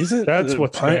 That's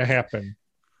what's going to happen.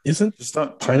 Isn't Just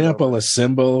don't turn it pineapple over. a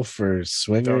symbol for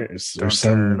swingers or Don't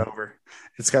some turn it over.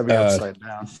 It's got to be upside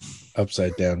down.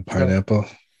 upside down pineapple?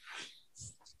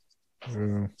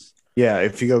 Yeah,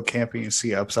 if you go camping and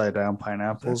see upside down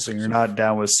pineapples and you're not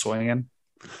down with swinging,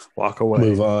 walk away.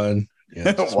 Move on.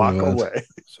 Yeah, just Walk move on. away.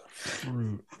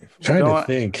 Fruit. Trying to Don't-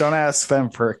 think. Don't ask them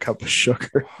for a cup of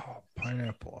sugar. Oh,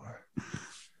 pineapple.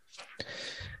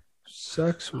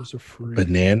 Sex was a fruit.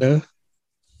 Banana.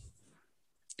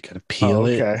 Gotta peel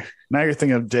it. Okay. Now you're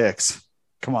thinking of dicks.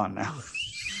 Come on now.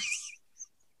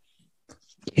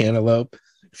 Cantaloupe.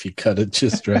 If you cut it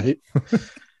just right.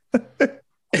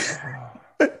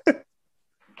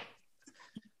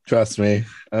 Trust me.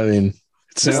 I mean, it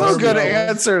There's no sounds good like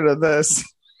answer to this.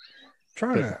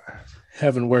 Trying to.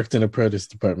 haven't worked in a produce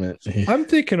department. I'm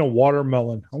thinking of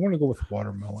watermelon. I want to go with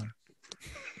watermelon.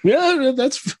 Yeah,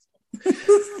 that's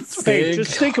Hey, big,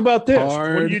 just think about this. What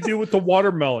hard. do you do with the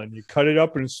watermelon? You cut it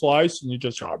up and slice, and you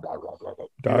just You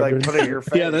dive like in. put it in your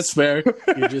face. yeah, that's fair.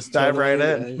 You just Dive right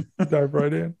totally- Dive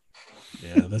right in.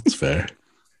 Yeah, that's fair.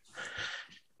 I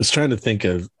was trying to think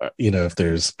of if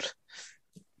there's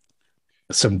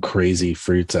some crazy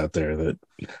fruits out there that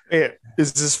Hey,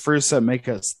 is this fruits that make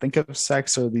us think of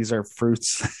sex, or these are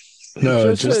fruits? no,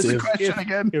 Just just as a if, Question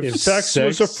again. If sex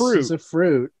was a fruit, is a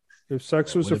fruit. if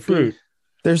sex was Would a it be? fruit,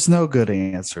 There's no good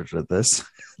answer to this.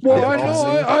 well, Yeah, I know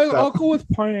also- I'll go with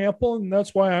pineapple, and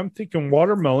that's why I'm thinking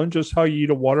watermelon. Just how you eat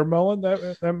a watermelon,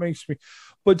 that makes me.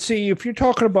 But see, if you're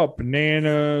talking about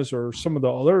bananas or some of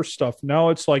the other stuff, now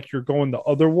it's like you're going the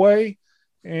other way,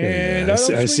 and Yeah, I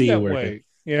don't I swing see you that working. way.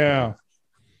 Yeah,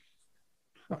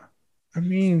 I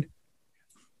mean,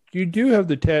 you do have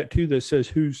the tattoo that says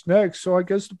 "Who's next," so I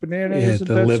guess the banana Yeah, isn't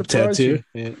the that lip surprising.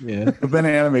 tattoo. Yeah. The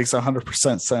banana makes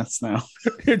 100% sense now.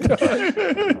 It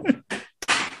does.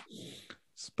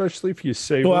 Especially if you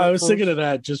say. Well, I was thinking of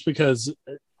that just because,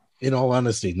 in all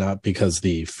honesty, not because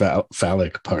the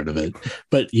phallic part of it,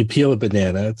 but you peel a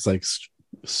banana, it's like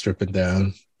stripping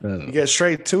down. I don't You know. get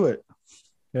straight to it.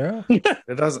 Yeah.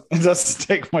 It doesn't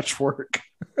take much work.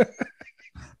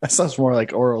 That sounds more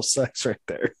like oral sex right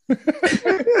there.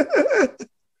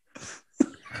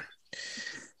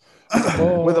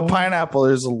 With a pineapple,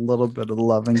 there's a little bit of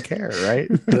love and care, right?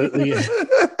 Yeah.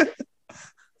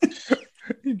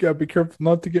 You gotta be careful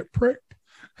not to get pricked.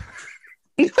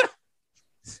 At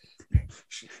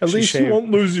She least you shaved-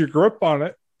 won't lose your grip on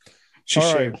it. She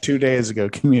All shaved right. 2 days ago.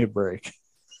 Give me a break.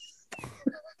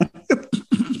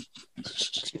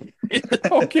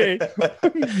 Okay.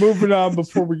 Moving on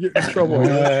before we get in trouble.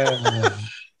 Uh,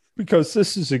 Because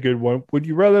this is a good one. Would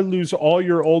you rather lose all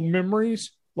your old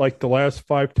memories, like the last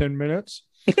 5-10 minutes,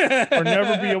 or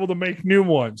never be able to make new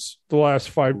ones the last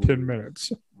 5-10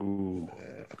 minutes?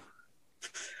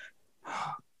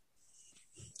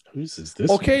 Whose is this?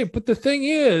 Okay, but the thing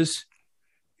is,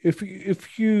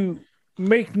 if you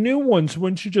make new ones,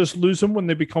 wouldn't you just lose them when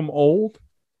they become old?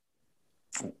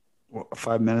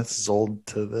 5 minutes is old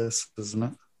to this, isn't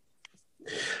it?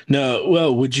 No.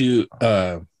 Well, would you?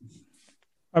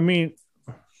 I mean,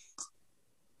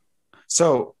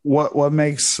 So what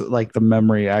makes like the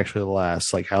memory actually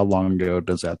last? Like how long ago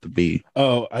does that have to be?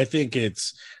 Oh, I think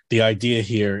it's the idea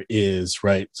here is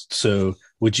right. So,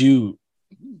 would you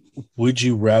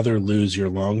rather lose your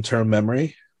long-term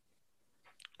memory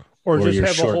or Or just your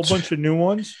have a whole short- bunch of new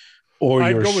ones? or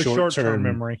I'd your go with short-term short-term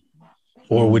memory.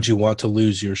 Or would you want to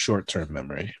lose your short-term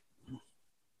memory?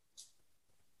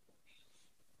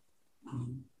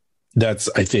 That's,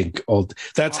 I think, old.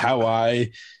 That's how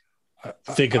I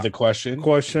think of the question.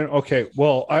 Question. Okay.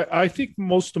 Well, I think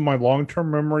most of my long-term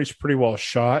memory is pretty well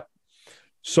shot.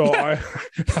 So I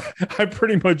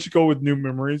pretty much go with new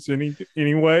memories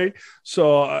anyway.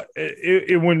 So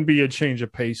it wouldn't be a change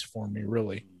of pace for me,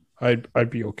 really. I'd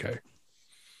be okay.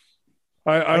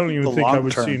 I don't keep even the think I long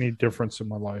would term. see any difference in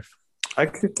my life. I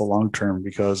keep the long term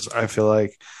because I feel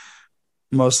like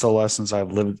most of the lessons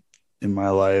I've lived in my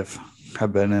life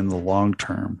have been in the long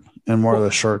term, and more of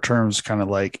the short term is kind of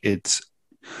like it's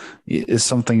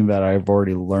something that I've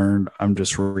already learned. I'm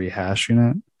just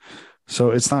rehashing it, so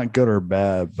it's not good or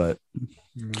bad, but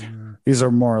these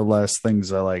are more or less things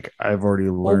that like I've already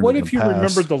learned. Well, what in if the you past.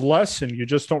 remember the lesson? You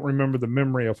just don't remember the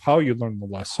memory of how you learned the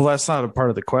lesson. Well, that's not a part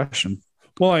of the question.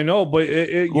 Well, I know, but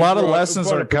A lot of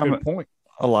lessons are coming. coming.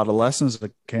 A lot of lessons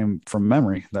that came from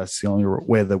memory. That's the only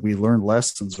way that we learn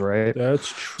lessons, right? That's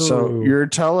true. So you're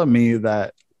telling me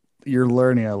that you're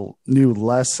learning a new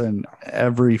lesson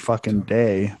every fucking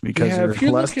day because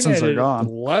your lessons are gone.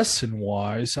 Lesson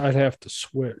wise, I'd have to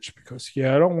switch because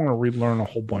I don't want to relearn a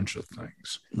whole bunch of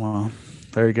things. Well,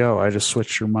 there you go. I just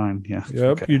switched your mind. Yeah. Yep,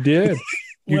 okay. You did.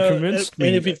 You convinced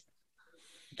me. And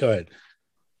go ahead.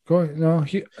 Go ahead.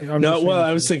 No,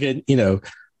 I was thinking,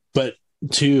 but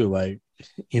too, like,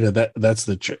 that's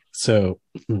the trick. So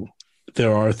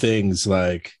there are things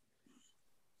like,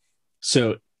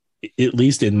 so at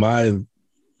least in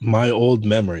my old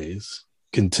memories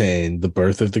contain the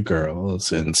birth of the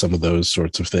girls and some of those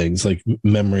sorts of things, like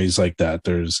memories like that.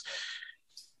 There's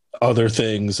other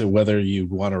things, whether you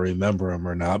want to remember them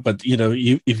or not, but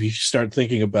if you start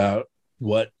thinking about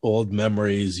what old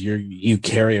memories you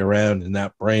carry around in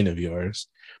that brain of yours,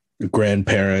 your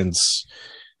grandparents,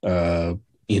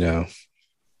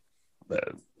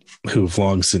 who've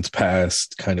long since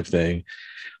passed, kind of thing.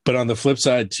 But on the flip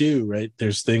side too, right?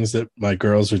 There's things that my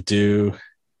girls would do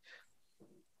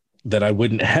that I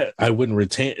wouldn't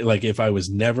retain. Like if I was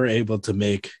never able to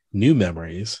make new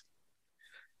memories,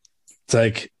 it's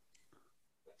like,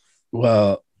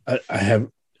 well, I have,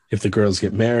 if the girls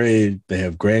get married, they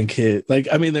have grandkids. Like,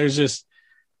 I mean, there's just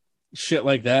shit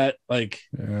like that. Like,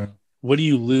 what do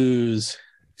you lose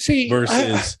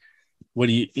versus what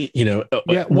do you,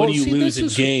 what do you lose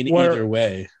and gain either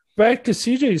way? Back to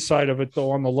CJ's side of it,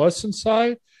 though, on the lesson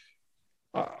side,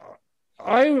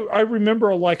 I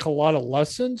remember like a lot of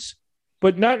lessons,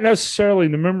 but not necessarily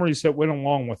the memories that went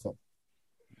along with them.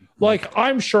 Like,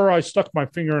 I'm sure I stuck my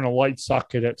finger in a light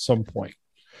socket at some point,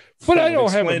 but I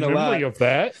don't have a memory of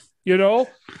that.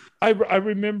 I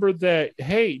remember that,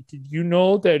 hey, did you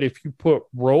know that if you put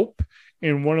rope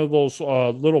in one of those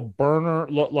little burner,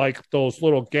 like those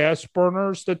little gas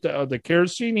burners that the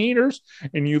kerosene heaters,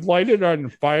 and you light it on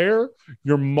fire,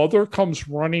 your mother comes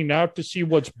running out to see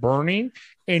what's burning,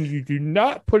 and you do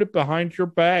not put it behind your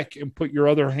back and put your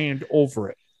other hand over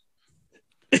it.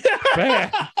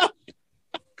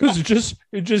 Because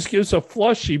it just gives a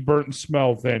flushy burnt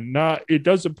smell. Then it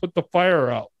doesn't put the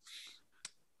fire out.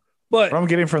 But what I'm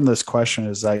getting from this question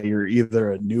is that you're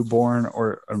either a newborn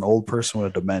or an old person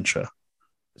with dementia.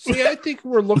 See, I think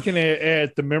we're looking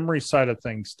at the memory side of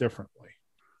things differently.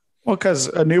 Well, because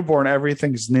a newborn,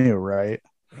 everything's new, right?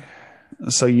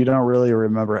 So you don't really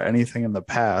remember anything in the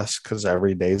past because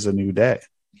every day is a new day.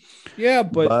 Yeah,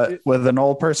 but with an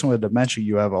old person with dementia,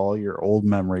 you have all your old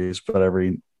memories, but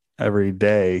every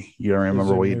day you don't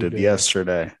remember what you did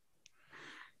yesterday.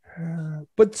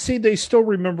 But see, they still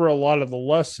remember a lot of the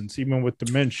lessons, even with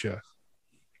dementia.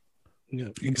 Yeah,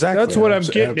 exactly. That's what I'm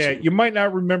getting at. You might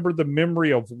not remember the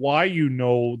memory of why you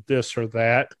know this or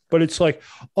that, but it's like,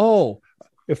 oh,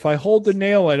 if I hold the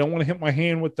nail, I don't want to hit my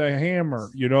hand with the hammer,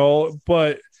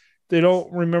 but they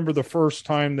don't remember the first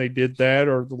time they did that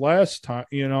or the last time,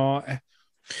 I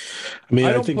mean,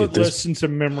 I think put lessons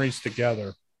and memories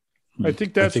together. I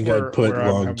think that's I'd put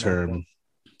long term.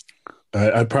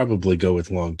 I'd probably go with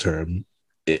long term.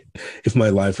 If my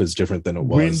life was different than it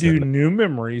was. When do new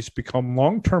memories become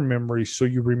long-term memories so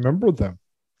you remember them?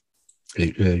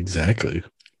 Exactly.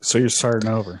 So you're starting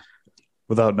over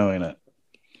without knowing it.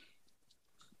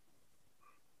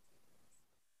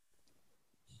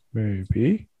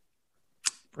 Maybe.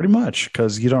 Pretty much,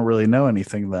 because you don't really know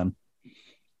anything then.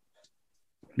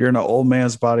 You're in an old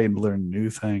man's body and learn new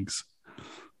things.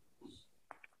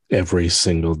 Every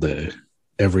single day.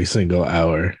 Every single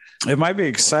hour. It might be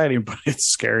exciting, but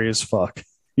it's scary as fuck.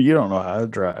 You don't know how to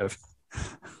drive.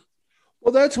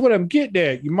 Well, that's what I'm getting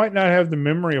at. You might not have the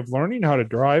memory of learning how to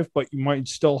drive, but you might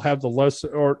still have the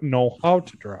lesson or know how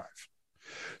to drive.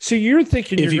 So you're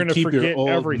thinking you're going to forget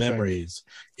everything. Memories,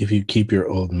 if you keep your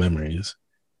old memories.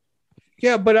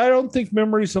 Yeah, but I don't think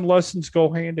memories and lessons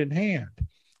go hand in hand.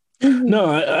 No,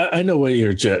 I know what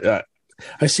you're.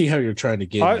 I see how you're trying to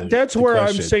get. That's where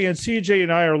I'm saying CJ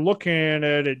and I are looking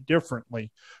at it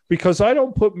differently because I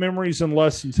don't put memories and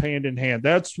lessons hand in hand.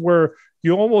 That's where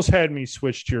you almost had me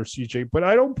switched here, CJ, but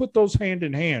I don't put those hand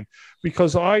in hand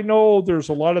because I know there's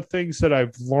a lot of things that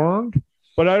I've learned,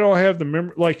 but I don't have the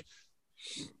memory. Like,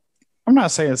 I'm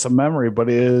not saying it's a memory, but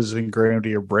it is ingrained into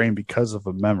your brain because of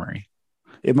a memory.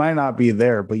 It might not be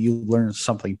there, but you learn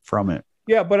something from it.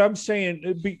 Yeah, but I'm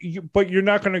saying, but you're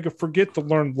not going to forget the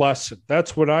learned lesson.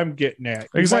 That's what I'm getting at.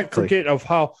 You exactly. might forget of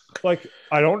how, like,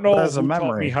 I don't know who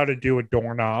taught me how to do a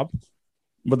doorknob.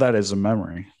 But that is a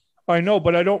memory. I know,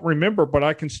 but I don't remember, but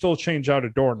I can still change out a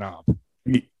doorknob.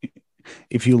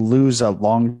 If you lose a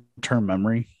long-term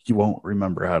memory, you won't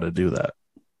remember how to do that.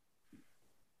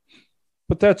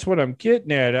 But that's what I'm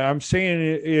getting at. I'm saying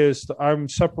it is I'm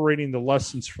separating the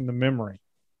lessons from the memory.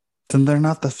 Then they're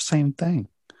not the same thing.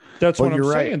 That's Well, what I'm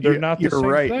you're right. saying. They're not the You're same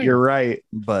right. thing. You're right.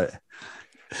 But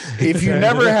if you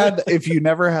never had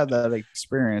that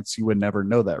experience, you would never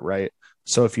know that, right?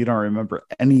 So if you don't remember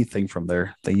anything from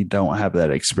there, then you don't have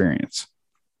that experience.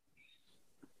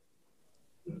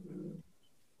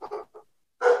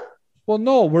 Well,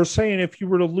 no, we're saying if you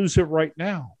were to lose it right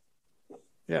now.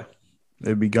 Yeah.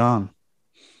 It'd be gone.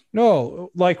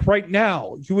 No, like right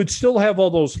now, you would still have all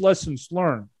those lessons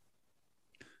learned.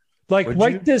 Like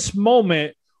Would this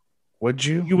moment, Would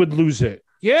you? you would lose it.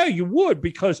 Yeah, you would,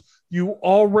 because you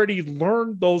already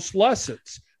learned those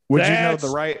lessons. Would you know the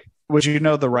right? Would you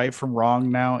know the right from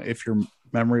wrong now if your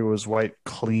memory was wiped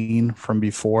clean from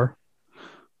before?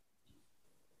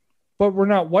 But we're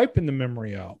not wiping the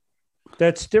memory out.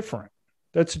 That's different.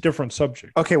 That's a different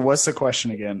subject. Okay, what's the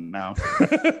question again now?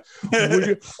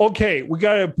 Okay, we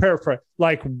got to paraphrase.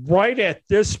 Like right at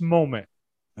this moment,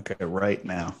 Okay, right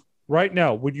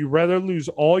now. would you rather lose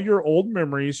all your old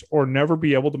memories or never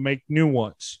be able to make new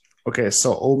ones? Okay,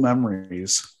 so old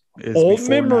memories. Old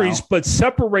memories, but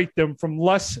separate them from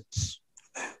lessons.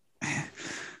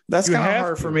 That's You kind of have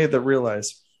hard to. for me to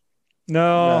realize.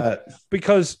 No,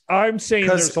 because I'm saying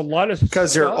there's a lot of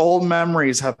Because your stuff. old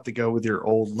memories have to go with your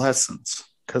old lessons.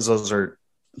 Because those are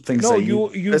things No, that you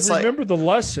it's like remember the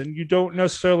lesson. You don't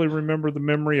necessarily remember the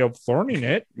memory of learning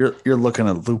it. you're looking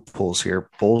at loopholes here.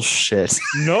 Bullshit.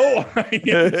 No, I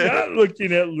am not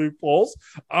looking at loopholes.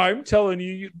 I'm telling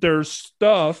you, there's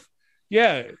stuff.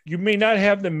 Yeah, you may not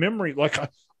have the memory. Like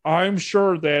I'm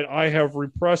sure that I have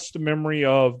repressed the memory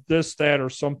of this, that, or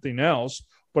something else,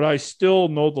 but I still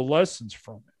know the lessons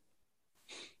from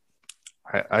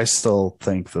it. I still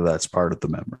think that that's part of the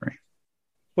memory.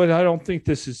 But I don't think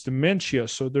this is dementia.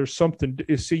 So there's something.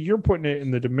 See, you're putting it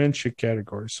in the dementia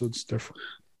category, so it's different.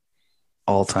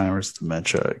 Alzheimer's,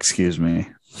 dementia. Excuse me.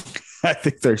 I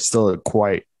think they're still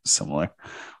quite similar.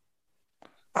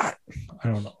 I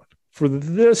don't know. For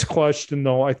this question,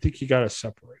 though, I think you got to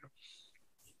separate them.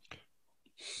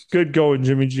 Good going,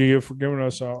 Jimmy G, for giving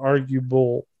us an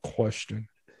arguable question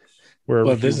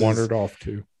wherever you wandered off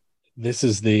to. This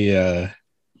is the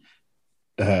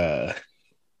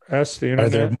Ask the are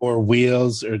internet. there more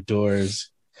wheels or doors?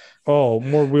 Oh,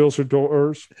 more wheels or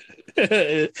doors?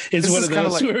 It's one is of kinda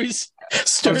those like- where we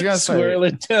start gonna say-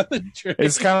 swirling down the drain.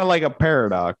 It's kind of like a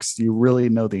paradox. You really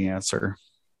know the answer.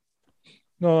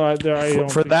 No, I don't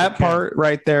For think that you can. part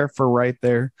right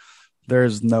there,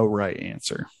 there's no right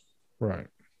answer. Right.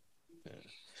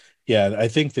 Yeah, I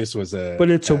think this was a. But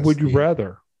it's a would you asking-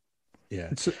 rather. Yeah,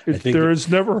 think There is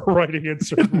never a right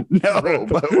answer. No,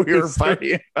 but we were It's-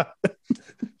 fighting.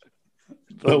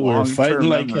 but we're fighting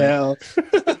like hell.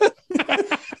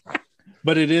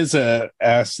 But it is a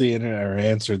ask the internet or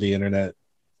answer the internet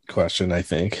question, I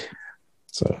think.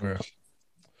 So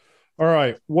All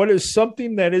right. What is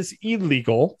something that is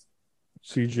illegal?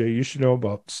 CJ, you should know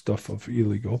about stuff of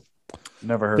illegal.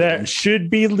 Never heard That of should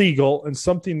be legal, and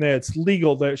something that's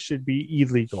legal that should be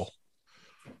illegal.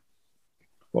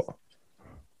 Well,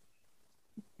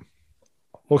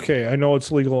 okay, I know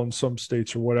it's legal in some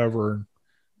states or whatever. And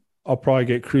I'll probably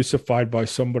get crucified by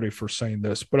somebody for saying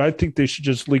this, but I think they should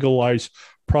just legalize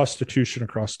prostitution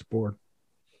across the board.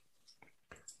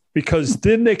 Because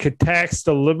then they could tax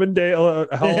the living hell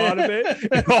out of it,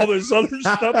 and all this other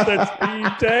stuff that's being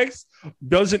taxed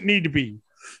doesn't need to be.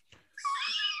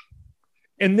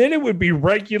 And then it would be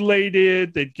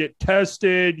regulated. They'd get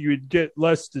tested. You would get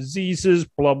less diseases,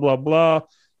 blah, blah, blah.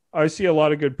 I see a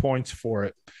lot of good points for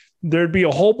it. There'd be a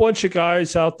whole bunch of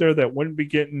guys out there that wouldn't be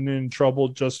getting in trouble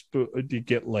just to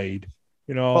get laid.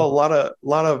 You know, Well, a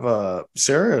lot of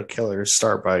serial killers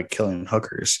start by killing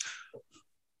hookers.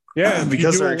 yeah, because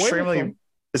you do they're away with extremely. them.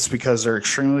 It's because they're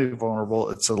extremely vulnerable.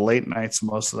 It's the late nights.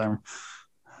 Most of them,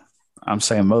 I'm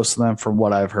saying most of them, from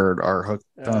what I've heard, are hooked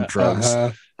on drugs.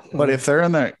 uh-huh. But if they're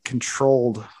in a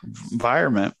controlled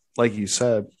environment, like you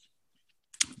said,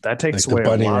 that takes Like the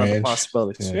away a bunny lot of the ranch.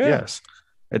 possibilities. Yeah. Yes,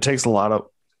 it takes a lot of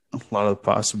the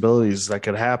possibilities that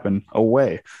could happen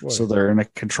away. Right. So they're in a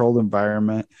controlled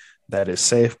environment that is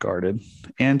safeguarded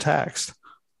and taxed.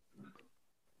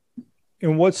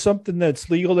 And what's something that's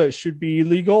legal that should be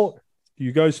illegal? Do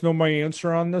you guys know my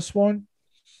answer on this one?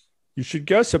 You should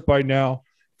guess it by now.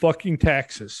 Fucking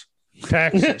taxes.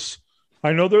 Taxes.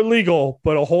 I know they're legal,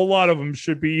 but a whole lot of them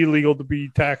should be illegal to be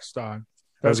taxed on.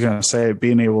 I was going to say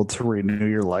being able to renew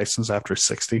your license after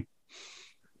 60.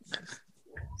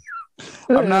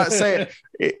 I'm not saying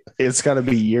it's got to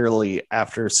be yearly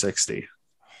after 60.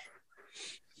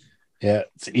 Yeah,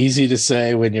 it's easy to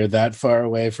say when you're that far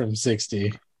away from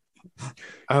 60.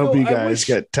 I hope No, you I guys wish-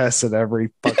 get tested every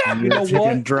fucking year know if you what?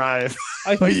 can drive.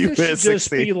 I When think you this hit should just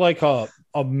 60. be like a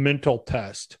mental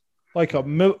test, like a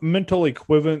mental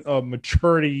equivalent of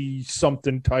maturity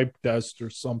something type test or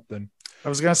something. I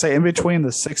was gonna say in between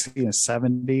the 60 and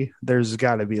 70, there's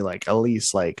got to be like at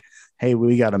least like, hey,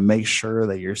 we got to make sure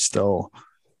that you're still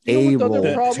You know what the able other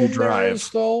to problem there drive. is,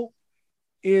 though,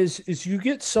 is you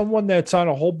get someone that's on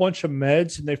a whole bunch of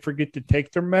meds and they forget to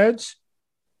take their meds,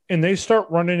 and they start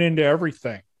running into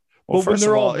everything. Well, But when first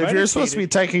they're of all all, if you're supposed to be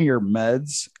medicated- taking your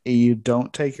meds and you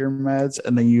don't take your meds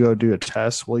and then you go do a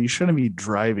test, well, you shouldn't be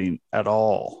driving at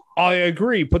all. I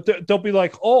agree, but they'll be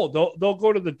like, oh, they'll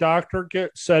go to the doctor,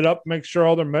 get set up, make sure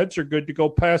all their meds are good to go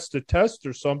pass the test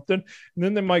or something, and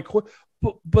then they might quit.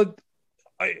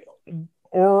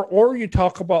 Or you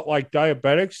talk about like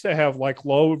diabetics that have like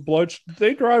low blood,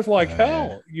 they drive like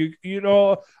hell. You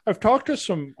know, I've talked to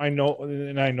some, I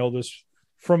know this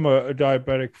from a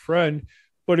diabetic friend,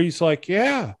 but he's like,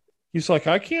 yeah. He's like,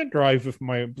 I can't drive if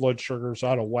my blood sugar's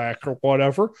out of whack or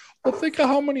whatever. Well, think of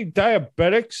how many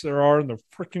diabetics there are in the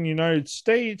freaking United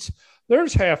States.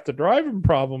 There's half the driving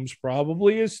problems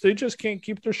probably is they just can't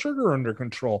keep their sugar under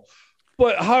control.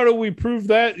 But how do we prove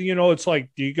that? You know, it's like,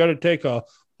 do you got to take a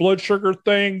blood sugar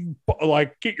thing,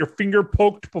 like get your finger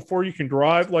poked before you can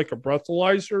drive, like a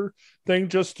breathalyzer thing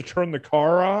just to turn the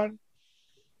car on?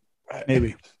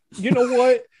 Maybe. You know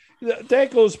what?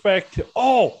 That goes back to,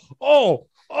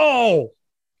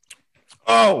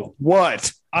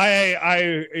 What?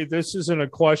 I this isn't a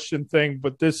question thing,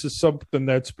 but this is something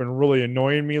that's been really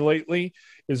annoying me lately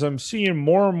is I'm seeing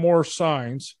more and more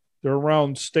signs. They're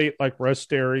around state like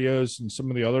rest areas and some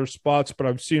of the other spots, but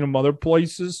I've seen them other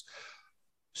places.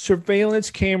 Surveillance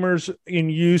cameras in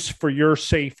use for your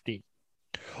safety.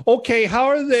 Okay, how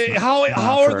are they how Not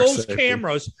are for our those safety.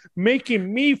 cameras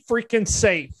making me freaking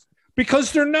safe?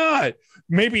 Because they're not.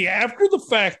 Maybe after the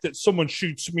fact that someone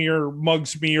shoots me or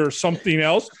mugs me or something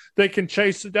else, they can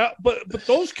chase it out. But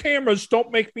those cameras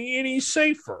don't make me any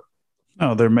safer.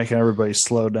 No, they're making everybody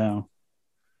slow down.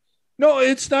 No,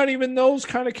 it's not even those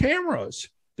kind of cameras.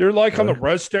 They're like on the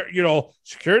rest,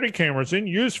 security cameras in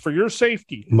use for your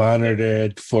safety.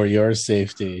 Monitored for your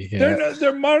safety. Yeah.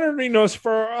 They're monitoring us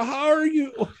for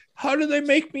how do they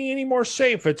make me any more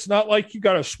safe? It's not like you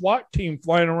got a SWAT team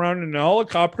flying around in a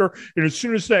helicopter, and as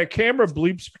soon as that camera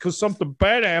bleeps because something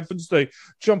bad happens, they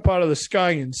jump out of the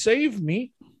sky and save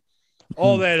me.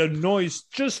 All that annoys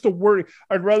just the word.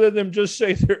 I'd rather them just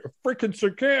say they're freaking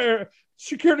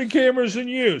security cameras in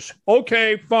use.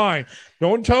 Okay, fine.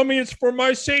 Don't tell me it's for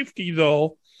my safety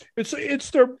though. It's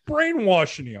they're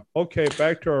brainwashing you. Okay,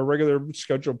 back to our regular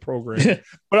scheduled program.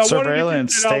 But I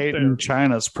Surveillance wanted to state get that out there. in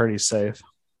China's pretty safe.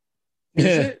 Is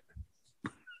it?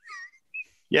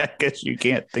 Yeah, because you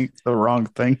can't think the wrong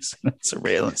things in a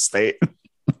surveillance state.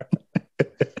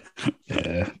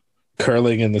 Yeah.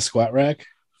 Curling in the squat rack.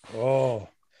 Oh,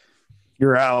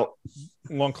 You're out.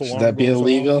 Lunk Should that be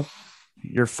illegal?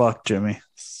 You're fucked, Jimmy.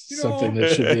 Something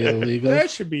that should be illegal.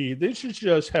 They should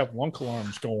just have lunk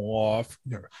alarms go off.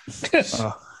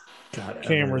 Oh, God,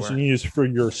 Cameras in everywhere. use for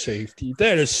your safety.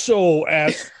 That is so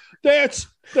ass. That's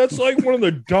like one of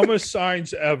the dumbest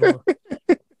signs ever.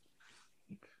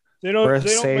 They don't. We're a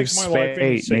They don't make safe my life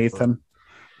any space, safer. Nathan.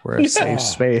 We're a Yeah. safe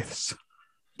space.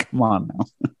 Come on now.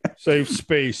 Safe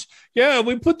space. Yeah,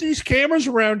 we put these cameras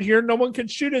around here. No one can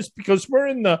shoot us because we're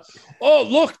in the. Oh,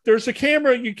 look, there's a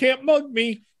camera. You can't mug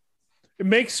me. It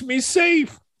makes me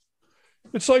safe.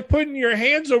 It's like putting your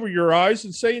hands over your eyes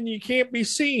and saying you can't be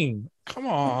seen. Come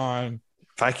on.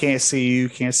 If I can't see you, you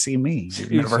can't see me.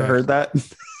 You've never Exactly. heard that?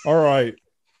 All right.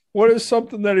 What is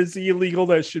something that is illegal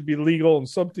that should be legal and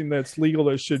something that's legal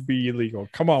that should be illegal?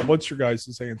 Come on. What's your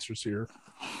guys' answers here?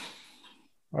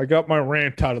 I got my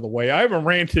rant out of the way. I haven't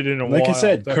ranted in a while. Like I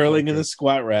said, That's curling in okay. the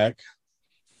squat rack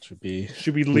should be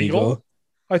should be legal. legal.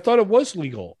 I thought it was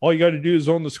legal. All you got to do is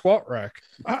own the squat rack.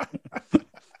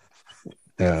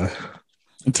 Yeah.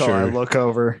 Until I Sure. look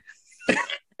over. I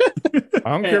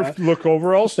don't care if you look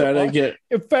over. I'll Try to get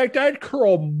In fact, I'd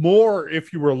curl more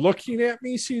if you were looking at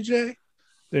me, CJ,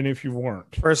 than if you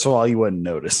weren't. First of all, you wouldn't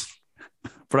notice.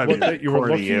 But I'd What, be that you were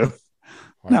recording you. looking?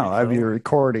 No, I'd be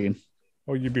recording.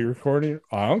 Oh, you'd be recording?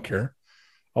 I don't care.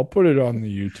 I'll put it on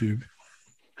the YouTube.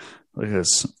 Look at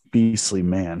this beastly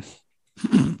man.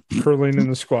 Curling in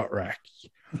the squat rack.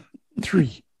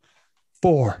 3,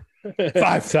 4,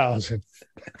 5,000.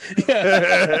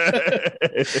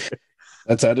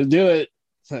 That's how to do it.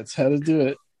 That's how to do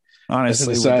it. Honestly,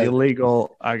 with aside. the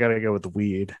illegal, I gotta go with the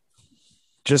weed.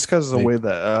 Just because of the way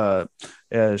that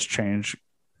it has changed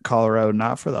Colorado,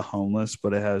 not for the homeless,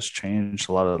 but it has changed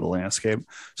a lot of the landscape.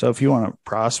 So if you want to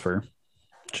prosper,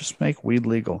 Just make weed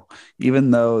legal.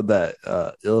 Even though that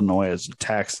Illinois has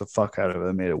taxed the fuck out of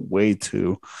it, made it way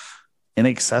too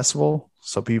inaccessible,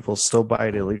 so people still buy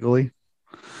it illegally.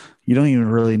 You don't even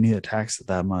really need to tax it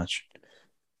that much.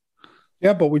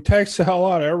 Yeah, but we tax the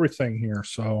hell out of everything here.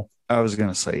 So I was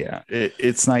gonna say, yeah,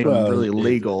 it's not even really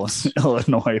legal in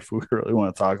Illinois if we really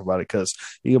want to talk about it, because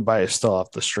you can buy it still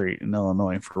off the street in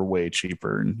Illinois for way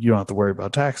cheaper, and you don't have to worry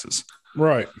about taxes.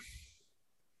 right.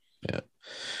 Yeah.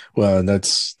 Well, and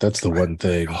that's the one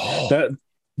thing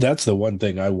that's the one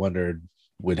thing I wondered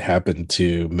would happen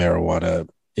to marijuana,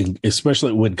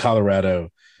 especially when Colorado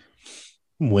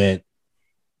went.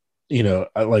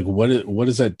 Like what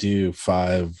does that do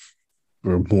 5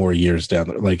 or more years down?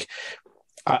 Like,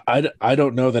 I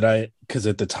don't know that because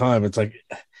at the time it's like,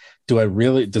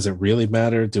 does it really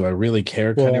matter? Do I really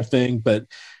care kind of thing? But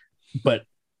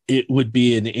it would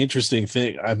be an interesting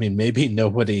thing. I mean, maybe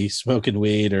nobody smoking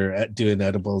weed or doing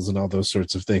edibles and all those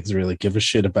sorts of things really give a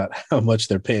shit about how much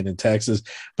they're paying in taxes.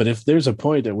 But if there's a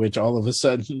point at which all of a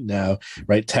sudden now,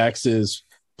 right, taxes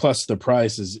plus the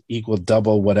price is equal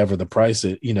double whatever the price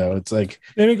is, it's like.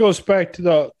 Then it goes back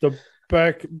to the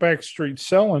back street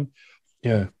selling.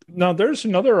 Yeah. Now there's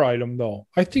another item though.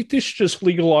 I think they should just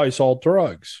legalize all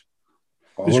drugs.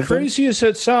 As crazy as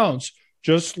it sounds,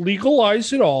 just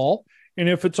legalize it all. And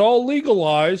if it's all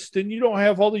legalized, then you don't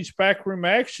have all these backroom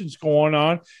actions going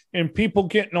on and people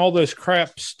getting all this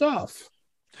crap stuff.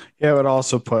 Yeah, it would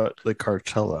also put the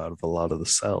cartel out of a lot of the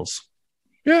cells.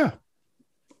 Yeah.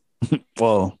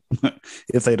 Well,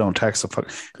 if they don't tax the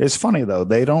fuck. It's funny, though.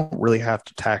 They don't really have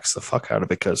to tax the fuck out of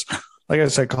it because, like I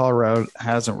said, Colorado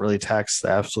hasn't really taxed the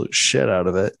absolute shit out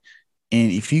of it.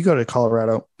 And if you go to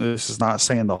Colorado, this is not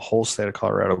saying the whole state of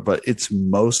Colorado, but it's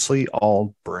mostly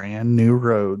all brand new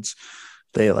roads.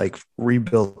 They like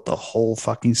rebuilt the whole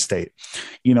fucking state.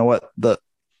 You know what? The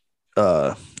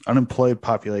unemployed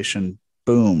population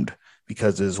boomed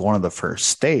because it's one of the first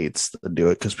states to do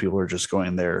it because people are just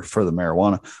going there for the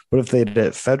marijuana. But if they did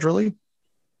it federally,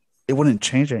 it wouldn't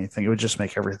change anything. It would just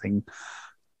make everything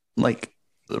like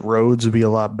the roads would be a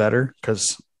lot better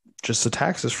because just the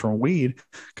taxes from weed,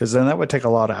 because then that would take a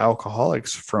lot of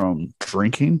alcoholics from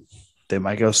drinking. They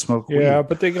might go smoke weed. Yeah,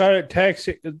 but they got it taxed.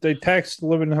 They taxed the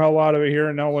living hell out of it here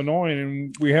in Illinois,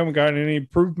 and we haven't gotten any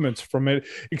improvements from it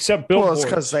except billboards. Well, it's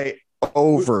because they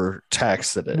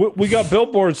overtaxed it. We got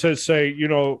billboards that say,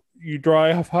 you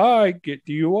drive high, get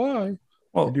DUI.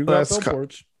 Well, we do got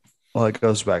billboards. Well, it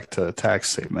goes back to the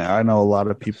tax statement. I know a lot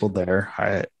of people there.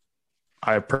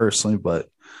 I personally, but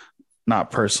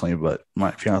not personally, but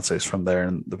my fiance is from there,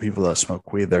 and the people that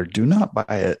smoke weed there do not buy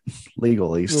it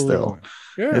legally still.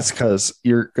 Yeah. It's because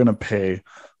you're going to pay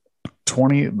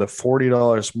 $20 to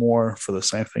 $40 more for the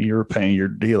same thing you were paying your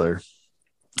dealer.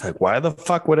 Like, why the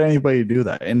fuck would anybody do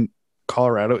that? In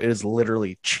Colorado, it is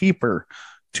literally cheaper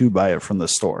to buy it from the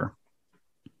store.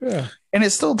 Yeah. And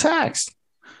it's still taxed.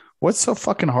 What's so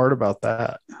fucking hard about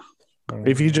that?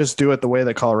 If you just do it the way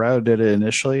that Colorado did it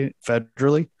initially,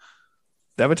 federally,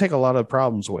 that would take a lot of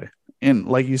problems away. And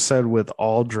like you said, with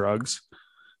all drugs,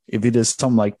 if you did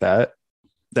something like that,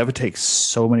 that would take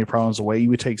so many problems away. You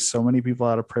would take so many people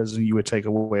out of prison. You would take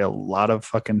away a lot of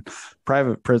fucking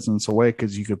private prisons away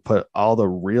because you could put all the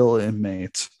real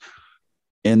inmates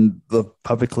in the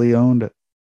publicly owned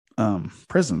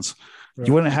prisons. Right.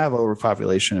 You wouldn't have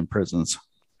overpopulation in prisons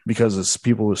because it's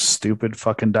people with stupid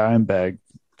fucking dime bag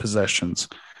possessions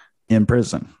in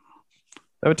prison.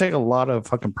 That would take a lot of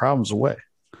fucking problems away.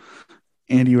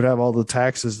 And you would have all the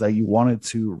taxes that you wanted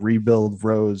to rebuild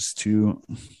roads, to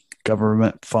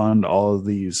government fund all of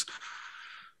these,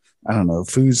 I don't know,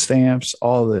 food stamps,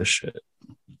 all this shit.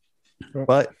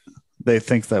 But they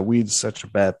think that weed's such a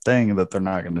bad thing that they're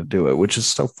not going to do it, which is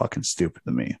so fucking stupid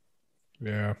to me.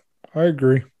 Yeah, I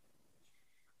agree.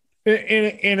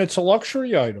 And it's a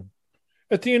luxury item.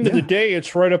 At the end of the day,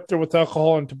 it's right up there with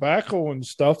alcohol and tobacco and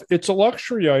stuff. It's a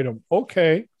luxury item.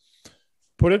 Okay.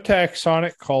 Put a tax on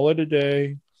it. Call it a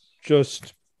day.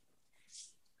 Just.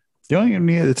 You don't even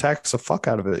need to tax the fuck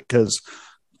out of it because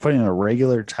putting a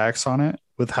regular tax on it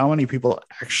with how many people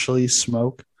actually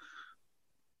smoke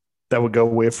that would go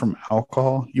away from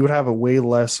alcohol, you would have a way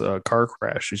less car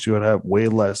crashes. You would have way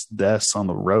less deaths on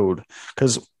the road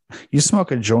because you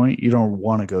smoke a joint, you don't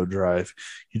want to go drive.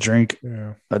 You drink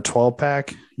a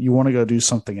 12-pack, you want to go do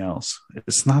something else.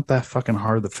 It's not that fucking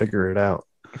hard to figure it out.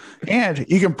 And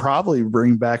you can probably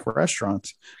bring back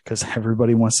restaurants because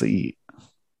everybody wants to eat.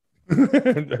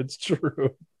 That's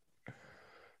true.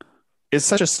 It's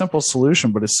such a simple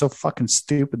solution, but it's so fucking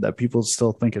stupid that people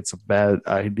still think it's a bad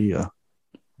idea.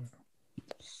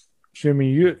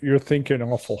 Jimmy, you're thinking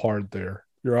awful hard there.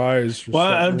 Your eyes. Well,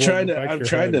 I'm trying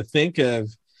to think of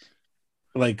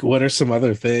like, what are some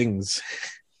other things?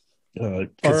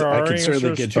 Because I Our can certainly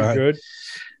answer's get too behind. good.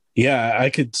 Yeah, I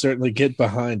could certainly get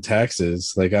behind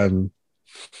taxes. Like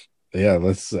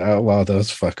let's outlaw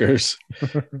those fuckers.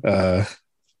 uh,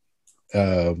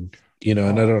 and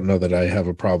I don't know that I have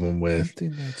a problem with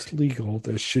Something that's legal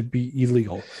that should be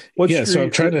illegal. What's so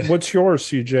I'm trying to. What's yours,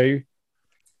 CJ?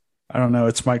 I don't know.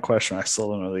 It's my question. I still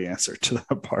don't know the answer to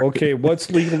that part. Okay, what's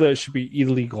legal that should be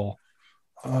illegal?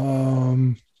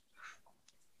 Wait,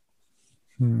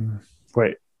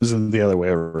 isn't it the other way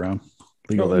around?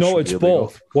 Legal that No, should it's be illegal.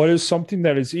 both. What is something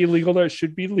that is illegal that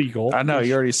should be legal? I know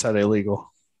you already said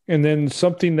illegal. And then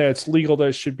something that's legal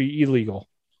that should be illegal.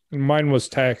 And mine was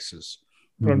taxes.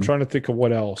 But I'm trying to think of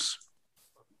what else.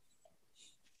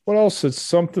 What else is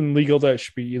something legal that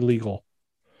should be illegal?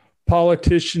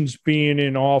 Politicians being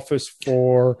in office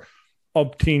for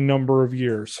umpteen number of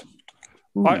years.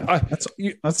 Ooh,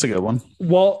 that's a good one.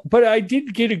 Well, but I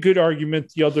did get a good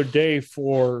argument the other day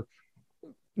for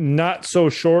not so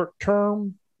short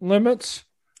term limits.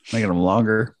 Making them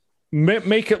longer.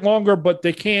 Make it longer, but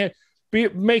they can't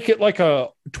make it like a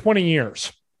 20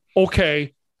 years.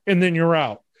 Okay. And then you're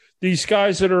out. These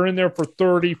guys that are in there for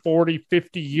 30, 40,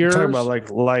 50 years. You're talking about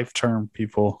like life term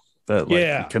people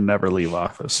that can never leave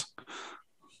office.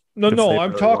 No, I'm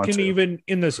really talking even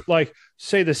in this, like,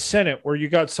 say the Senate, where you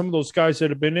got some of those guys that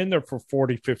have been in there for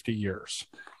 40, 50 years.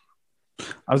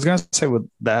 I was going to say with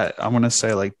that, I'm going to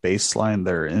say like baseline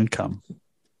their income.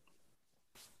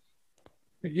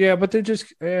 Yeah, but they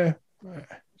just,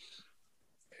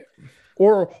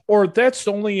 or that's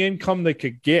the only income they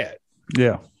could get.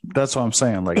 Yeah, that's what I'm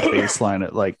saying. Like baseline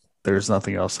it, like there's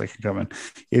nothing else that can come in.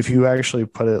 If you actually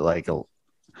put it like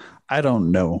I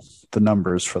don't know the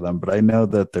numbers for them, but I know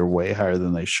that they're way higher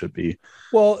than they should be.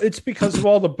 Well, it's because of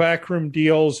all the backroom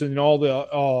deals and all the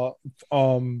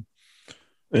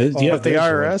but the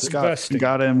IRS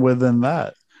got in within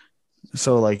that.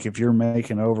 So like if you're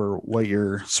making over what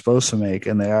you're supposed to make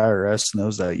and the IRS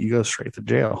knows that, you go straight to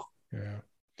jail. Yeah.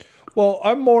 Well,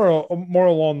 I'm more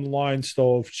along the lines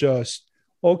though of just,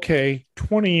 okay,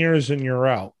 20 years and you're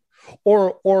out.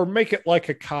 Or make it like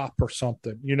a cop or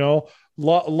something, a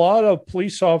lot of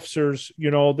police officers,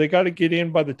 they got to get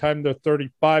in by the time they're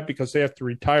 35 because they have to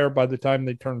retire by the time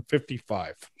they turn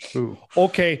 55. Ooh.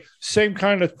 Okay, same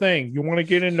kind of thing. You want to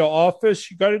get into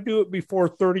office, you got to do it before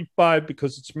 35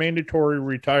 because it's mandatory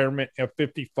retirement at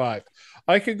 55.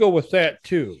 I could go with that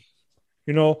too.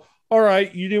 All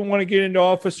right, you didn't want to get into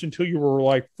office until you were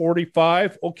like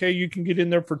 45. Okay, you can get in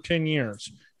there for 10 years,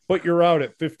 but you're out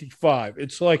at 55.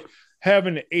 It's like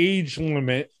having an age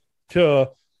limit to,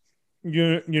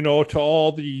 to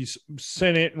all these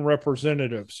Senate and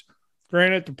representatives.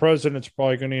 Granted, the president's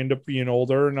probably going to end up being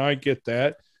older, and I get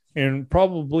that, and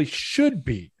probably should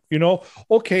be.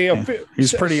 Okay,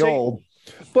 he's pretty old.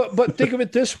 But think of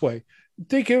it this way.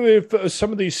 Think of if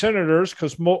some of these senators,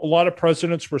 because a lot of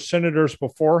presidents were senators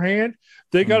beforehand,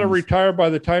 they got to retire by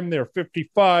the time they're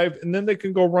 55, and then they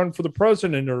can go run for the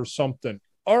president or something.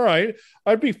 All right,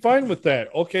 I'd be fine with that.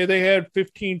 Okay, they had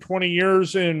 15, 20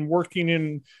 years in working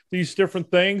in these different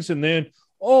things, and then,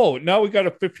 now we got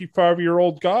a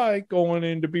 55-year-old guy going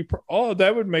in to be,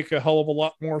 that would make a hell of a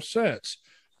lot more sense.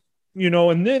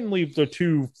 And then leave the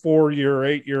 2, 4-year,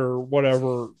 8-year,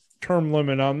 whatever term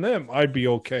limit on them. I'd be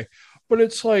okay. But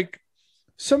it's like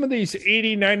some of these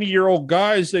 80, 90-year-old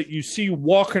guys that you see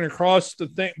walking across the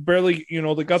thing, barely,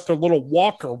 they got their little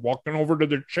walker walking over to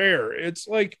their chair. It's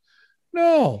like,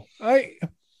 no,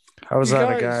 how is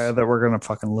that a guy that we're going to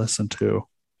fucking listen to?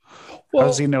 Well, how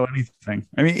does he know anything?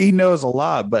 I mean, he knows a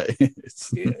lot, but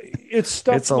it's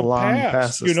stuff. It's a long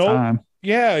past his time.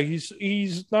 Yeah,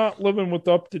 he's not living with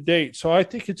up to date. So I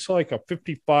think it's like a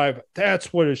 55.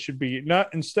 That's what it should be.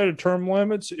 Not instead of term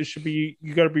limits, it should be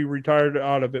you got to be retired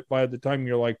out of it by the time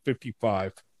you're like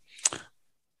 55.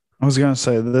 I was going to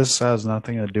say this has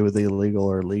nothing to do with illegal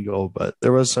or legal, but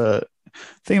there was a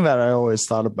thing that I always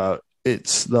thought about.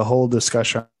 It's the whole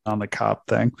discussion on the cop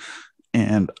thing.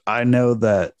 And I know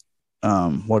that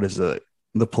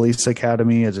the police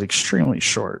academy is extremely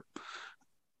short.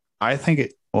 I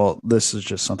think this is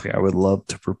just something I would love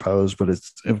to propose, but it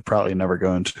would probably never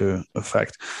go into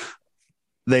effect.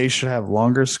 They should have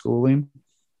longer schooling.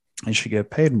 They should get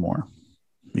paid more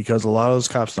because a lot of those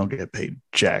cops don't get paid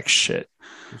jack shit.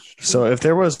 So if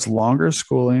there was longer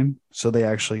schooling so they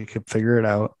actually could figure it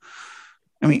out.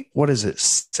 I mean, what is it,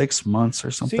 6 months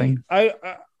or something? See, I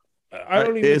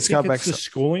don't even think it's the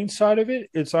schooling side of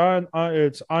it. It's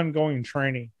ongoing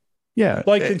training. Yeah.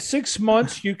 Like in 6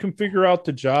 months, you can figure out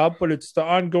the job, but it's the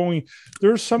ongoing.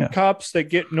 There's some cops that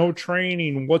get no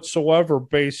training whatsoever,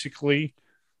 basically,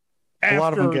 after a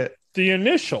lot of them get the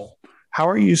initial. how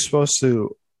are you supposed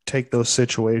to take those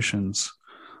situations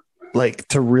like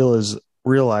to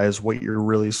realize what you're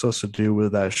really supposed to do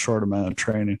with that short amount of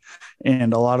training?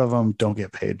 And a lot of them don't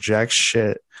get paid jack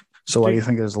shit. So why do you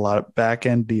think there's a lot of back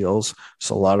end deals?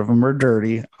 So a lot of them are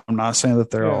dirty. I'm not saying that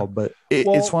they're all, but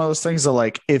it's one of those things that,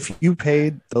 like, if you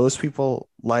paid those people,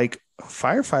 like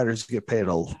firefighters get paid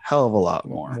a hell of a lot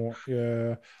more.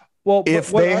 Yeah. Well,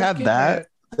 if they had that,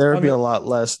 there would be a lot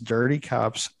less dirty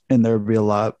cops, and there would be a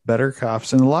lot better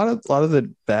cops, and a lot of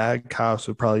the bad cops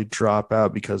would probably drop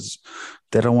out because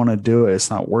they don't want to do it.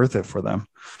 It's not worth it for them.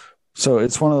 So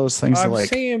it's one of those things. I'm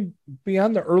saying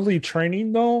beyond the early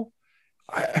training, though,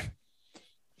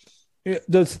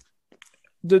 it's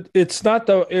not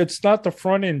the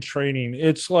front end training.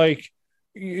 It's like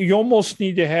you almost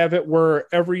need to have it where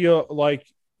every like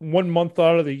 1 month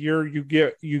out of the year you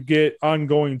get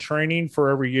ongoing training for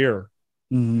every year.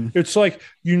 Mm-hmm. It's like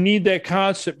you need that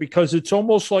constant, because it's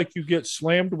almost like you get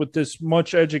slammed with this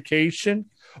much education,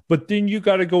 but then you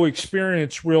got to go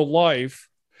experience real life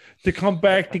to come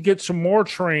back to get some more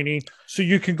training so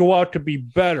you can go out to be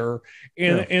better.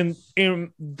 And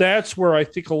that's where I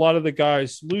think a lot of the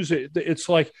guys lose it. It's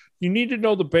like you need to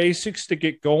know the basics to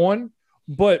get going,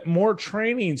 but more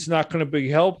training is not going to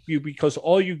help you, because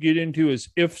all you get into is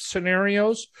if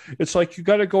scenarios. It's like you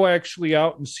got to go actually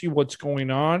out and see what's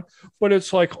going on. But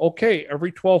it's like, okay,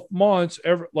 every 12 months,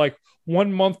 like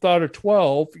 1 month out of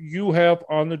 12, you have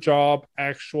on the job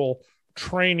actual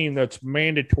training that's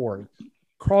mandatory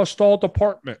across all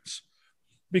departments,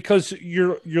 because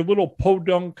your little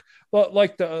podunk,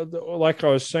 like like I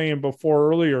was saying before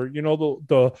earlier,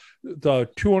 the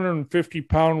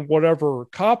 250-pound whatever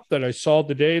cop that I saw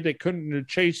today, they couldn't have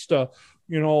chased a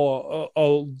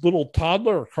little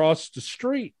toddler across the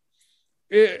street.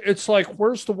 It's like,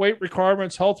 where's the weight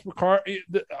requirements, health requirements?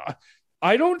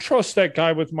 I don't trust that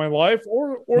guy with my life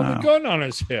or the gun on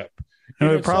his hip. It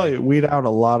would probably weed out a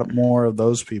lot more of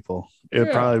those people. It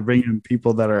would probably bring in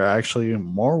people that are actually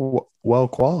more well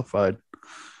qualified,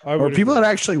 or people that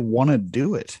actually want to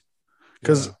do it.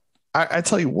 Because I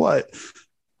tell you what,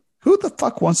 who the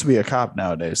fuck wants to be a cop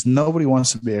nowadays? Nobody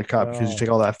wants to be a cop because you take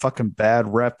all that fucking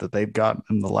bad rep that they've gotten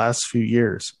in the last few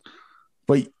years.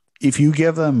 But if you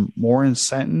give them more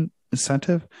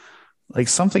incentive, like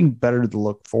something better to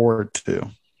look forward to,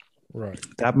 right,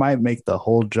 that might make the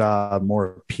whole job more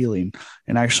appealing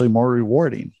and actually more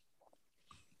rewarding.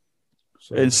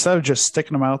 So, instead of just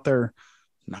sticking them out there,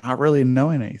 not really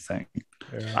knowing anything.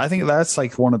 Yeah. I think that's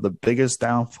like one of the biggest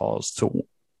downfalls to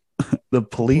the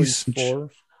police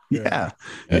force. Yeah.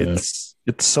 It's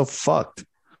so fucked.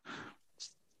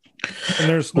 And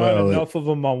there's not enough of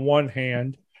them on one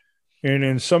hand, and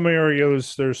in some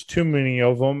areas there's too many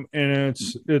of them, and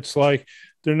it's like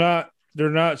they're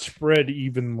not spread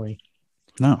evenly.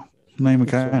 No, not even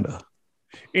kind of.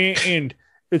 And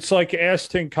it's like ask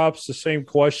 10 cops the same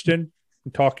question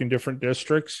and talk in different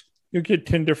districts, you'll get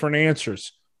 10 different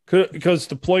answers because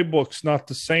the playbook's not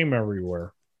the same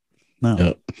everywhere. No.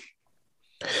 Yep.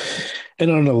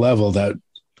 And on a level that,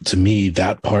 to me,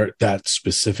 that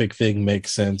specific thing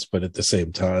makes sense, but at the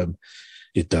same time,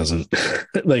 it doesn't.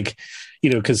 Like,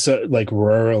 because like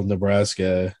rural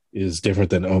Nebraska is different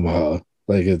than Omaha.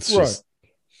 Like, it's just.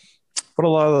 But a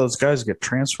lot of those guys get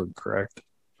transferred, correct?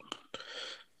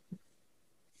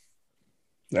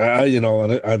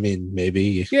 I mean,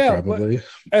 maybe, probably.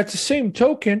 At the same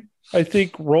token, I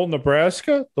think rural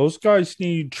Nebraska, those guys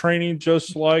need training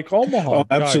just like Omaha. Oh,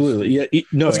 absolutely, guys. Yeah.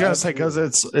 No, I was gonna say, because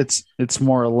it's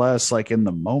more or less like in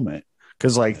the moment.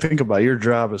 Because like, think about it, your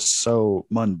job is so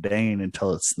mundane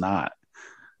until it's not.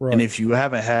 Right. And if you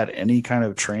haven't had any kind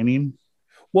of training,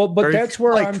 well, but that's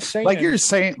where I'm saying, like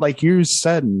you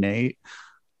said, Nate,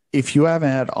 if you haven't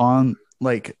had on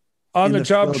the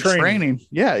job training,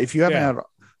 if you haven't had,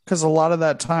 because a lot of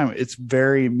that time it's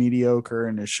very mediocre,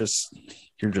 and it's just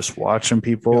you're just watching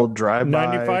people drive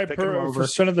by.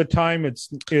 95% of the time it's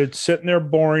sitting there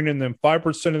boring, and then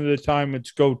 5% of the time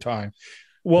it's go time.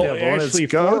 Well, actually,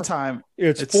 go time.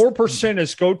 It's 4%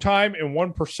 is go time, and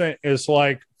 1% is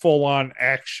like full on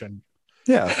action.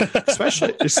 Yeah,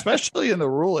 especially in the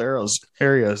rural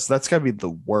areas, that's gotta be the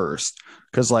worst.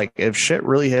 Because like, if shit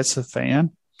really hits the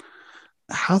fan,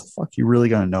 how the fuck you really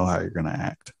gonna know how you're gonna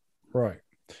act? Right.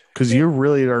 Because you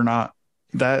really are not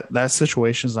that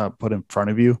situation is not put in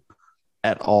front of you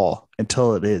at all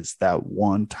until it is that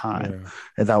one time.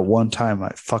 And that one time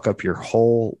might fuck up your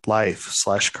whole life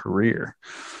 / career.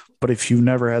 But if you've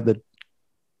never had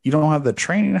you don't have the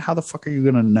training, how the fuck are you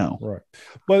gonna know? Right.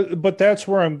 But that's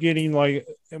where I'm getting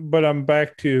but I'm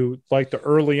back to like the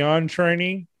early on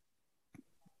training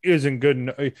isn't good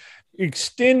enough.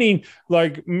 extending,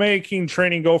 like making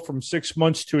training go from 6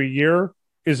 months to a year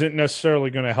isn't necessarily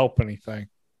going to help anything.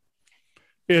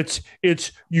 It's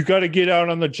you got to get out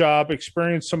on the job,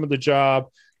 experience some of the job.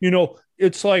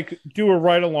 It's like do a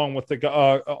ride along with the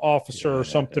officer or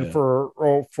something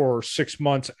for 6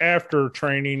 months after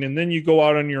training, and then you go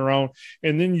out on your own,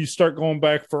 and then you start going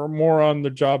back for more on the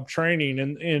job training.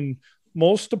 And in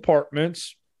most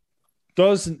departments,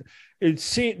 doesn't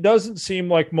seem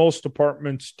like most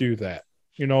departments do that.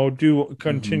 Do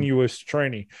continuous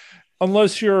training,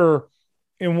 unless you're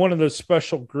in one of the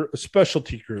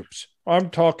specialty groups.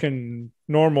 I'm talking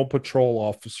normal patrol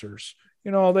officers.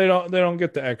 They don't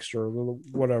get the extra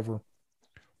whatever.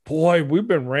 Boy, we've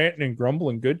been ranting and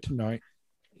grumbling good tonight.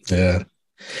 Yeah.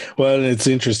 Well, it's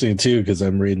interesting too, because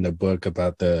I'm reading a book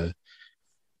about the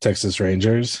Texas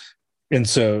Rangers. And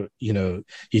so, you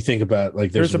think about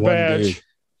like there's a badge. Dude,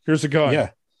 here's a gun.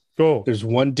 Yeah. Go. There's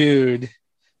one dude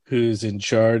who's in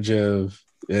charge of,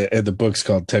 and the book's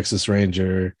called Texas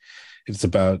Ranger. It's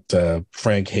about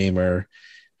Frank Hamer,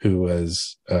 who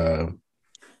was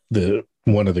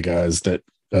one of the guys that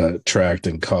tracked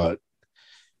and caught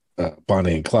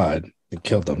Bonnie and Clyde and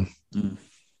killed them. Mm.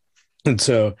 And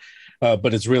so,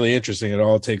 but it's really interesting. It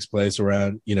all takes place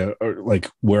around, like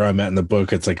where I'm at in the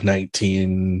book, it's like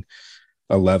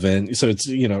 1911. So it's,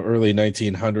 early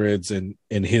 1900s.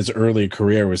 And his early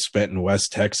career was spent in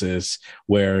West Texas,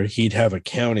 where he'd have a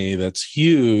county that's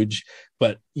huge,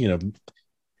 but,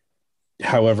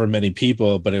 however many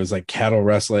people, but it was like cattle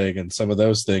wrestling and some of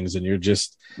those things. And you're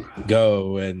just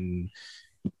go and,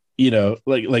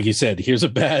 like you said, here's a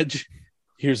badge,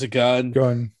 here's a gun.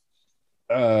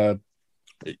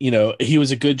 He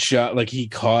was a good shot. Like he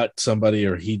caught somebody,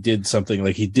 or he did something,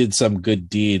 like he did some good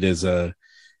deed as a,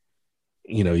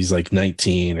 he's like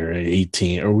 19 or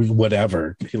 18 or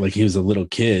whatever. Like he was a little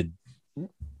kid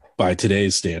by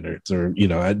today's standards, or,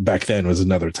 back then was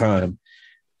another time,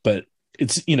 but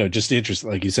it's, just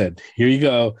interesting. Like you said, here you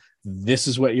go. This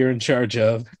is what you're in charge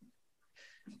of.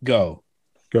 Go.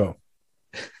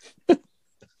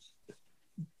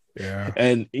 Yeah.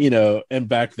 And, and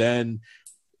back then,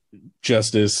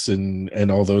 justice and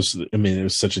all those, I mean, it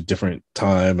was such a different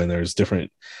time, and there's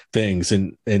different things.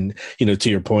 And, to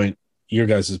your point, your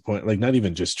guys' point, like not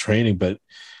even just training, but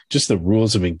just the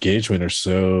rules of engagement are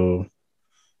so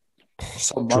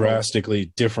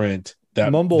drastically different.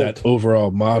 That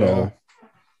overall model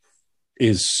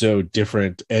is so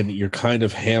different, and you're kind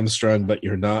of hamstrung, but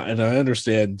you're not. And I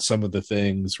understand some of the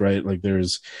things, right? Like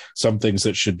there's some things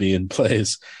that should be in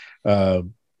place.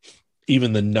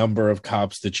 Even the number of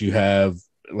cops that you have,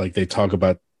 like they talk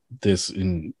about this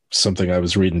in something I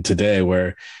was reading today,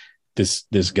 where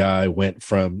this guy went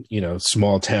from,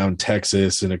 small town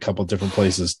Texas and a couple different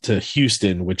places to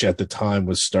Houston, which at the time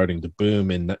was starting to boom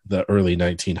in the early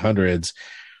 1900s.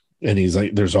 And he's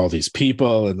like, there's all these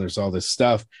people and there's all this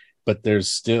stuff, but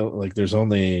there's still like, there's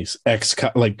only X,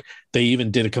 like they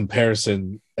even did a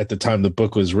comparison at the time the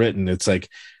book was written. It's like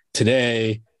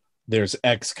today there's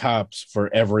X cops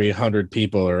for every 100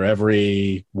 people or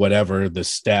every whatever the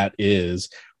stat is.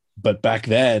 But back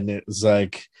then it was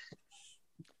like,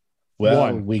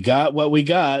 well, we got what we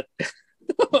got.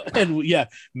 And yeah,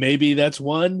 maybe that's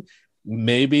one,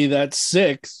 maybe that's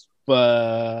six,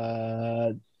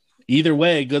 but either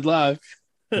way, good luck.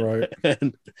 Right.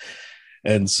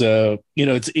 And so,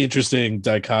 it's interesting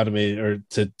dichotomy, or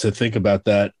to think about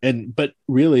that. But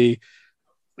really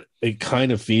it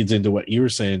kind of feeds into what you were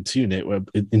saying too, Nate,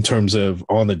 in terms of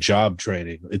on the job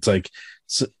training. It's like,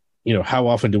 how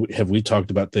often have we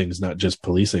talked about things, not just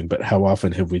policing, but how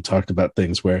often have we talked about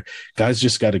things where guys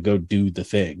just got to go do the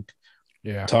thing?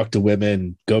 Yeah. Talk to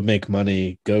women, go make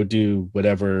money, go do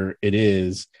whatever it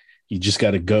is. You just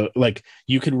got to go. Like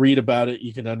you can read about it,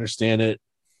 you can understand it,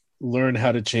 learn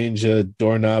how to change a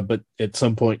doorknob, but at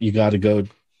some point you got to go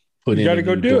put in a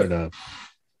new doorknob.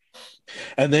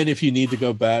 And then if you need to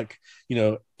go back,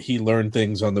 he learned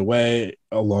things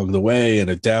along the way and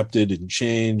adapted and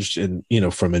changed. And,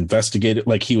 from investigative,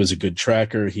 like he was a good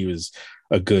tracker. He was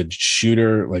a good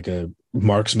shooter, like a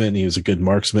marksman. He was a good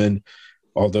marksman,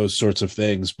 all those sorts of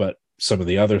things. But some of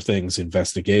the other things,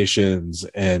 investigations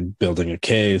and building a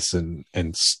case and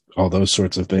all those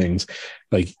sorts of things,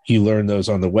 like you learn those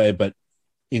on the way. But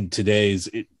in today's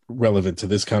relevant to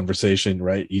this conversation,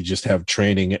 right? You just have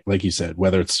training, like you said,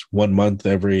 whether it's 1 month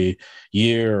every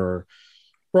year or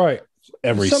right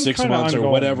every 6 months or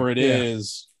whatever it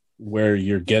is, where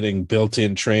you're getting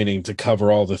built-in training to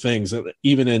cover all the things.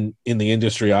 Even in the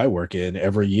industry I work in,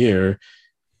 every year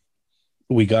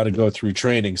we got to go through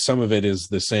training. Some of it is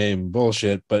the same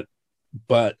bullshit, but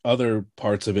but other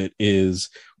parts of it is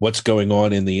what's going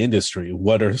on in the industry.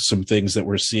 What are some things that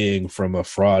we're seeing from a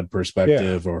fraud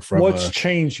perspective or from what's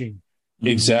changing?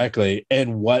 Exactly.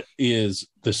 And what is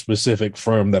the specific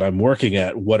firm that I'm working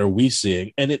at? What are we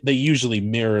seeing? And they usually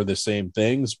mirror the same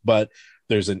things, but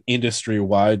there's an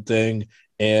industry-wide thing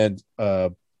and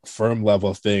a firm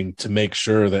level thing to make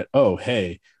sure that, oh,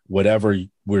 hey, whatever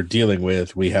we're dealing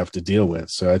with, we have to deal with.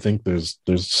 So I think there's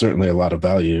certainly a lot of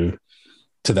value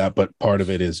to that, but part of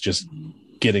it is just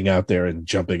getting out there and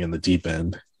jumping in the deep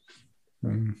end.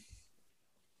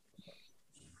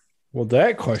 Well,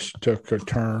 that question took a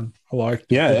turn. I like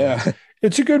that. Yeah.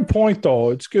 It's a good point,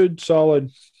 though. It's good, solid.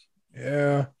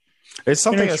 Yeah. It's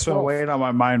something that's been weighing on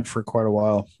my mind for quite a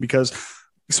while because,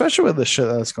 especially with the shit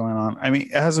that's going on. I mean,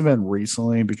 it hasn't been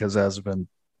recently because it hasn't been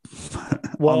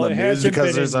well, on the it news hasn't because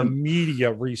been there's in the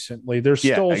media recently. There's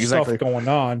still exactly. stuff going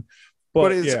on.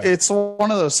 But it's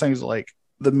one of those things like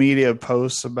the media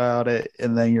posts about it,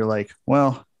 and then you're like,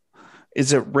 well,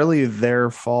 is it really their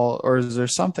fault, or is there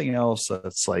something else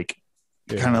that's like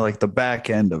kind of like the back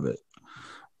end of it?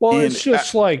 Well, and it's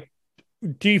just like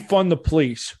defund the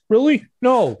police. Really?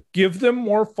 No, give them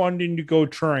more funding to go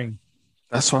train.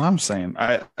 That's what I'm saying.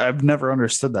 I've never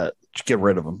understood that. Get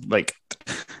rid of them. Like,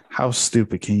 how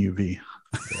stupid can you be?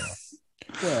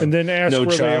 And then ask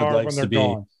where they are when they're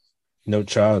gone. No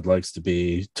child likes to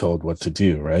be told what to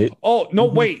do, right? Oh, no,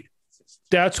 wait.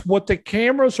 That's what the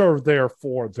cameras are there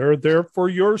for. They're there for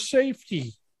your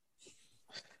safety.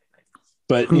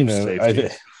 But,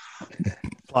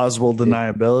 plausible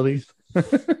deniability.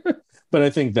 But I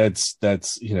think that's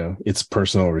it's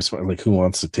personal responsibility. Like, who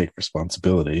wants to take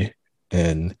responsibility?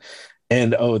 And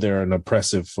they're an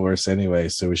oppressive force anyway,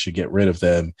 so we should get rid of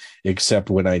them, except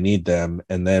when I need them.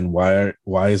 And then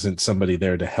why isn't somebody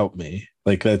there to help me?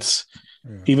 Like, that's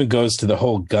even goes to the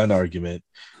whole gun argument.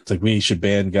 It's like we should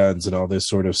ban guns and all this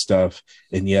sort of stuff,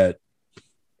 and yet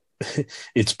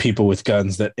it's people with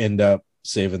guns that end up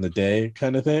saving the day,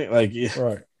 kind of thing. Like,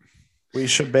 right. We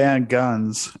should ban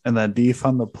guns and then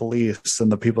defund the police,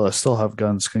 and the people that still have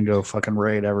guns can go fucking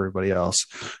raid everybody else.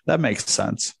 That makes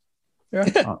sense.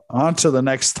 Yeah. On to the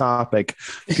next topic.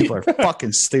 People are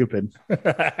fucking stupid.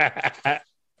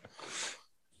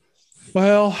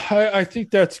 Well, I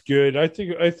think that's good. I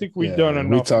think we've done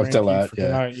enough. We talked a lot.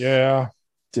 Yeah.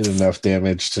 Did enough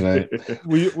damage tonight.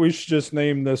 we should just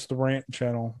name this the rant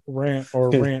channel, rant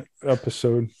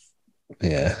episode.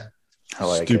 Yeah. I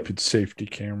like stupid safety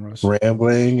cameras.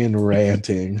 Rambling and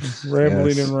ranting.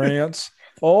 Rambling and rants.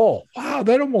 Oh, wow.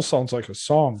 That almost sounds like a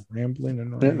song. Rambling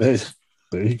and rants.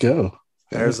 There you go.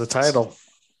 There's the title.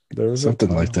 There's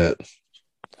something like that.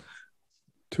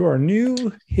 To our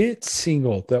new hit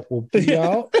single that will be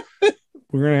out.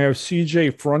 We're going to have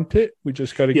CJ front it. We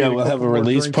just got to get we'll have a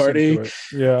release party.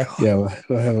 Yeah, we'll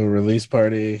have a release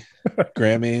party.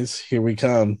 Grammys, here we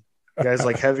come. You guys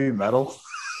like heavy metal?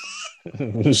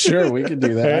 Sure, we can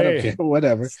do that. Hey, I don't care.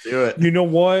 Whatever. Let's do it. You know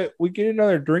what? We get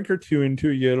another drink or two into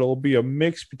you. It'll be a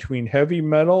mix between heavy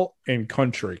metal and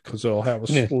country because it'll have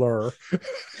a slur.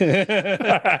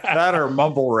 That or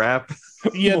mumble rap.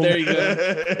 Yeah, there you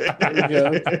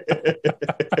go.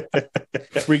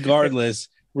 Regardless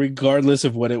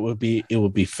of what it would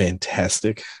be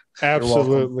fantastic.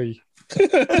 Absolutely.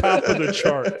 Top of the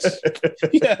charts.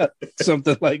 Yeah,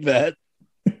 something like that.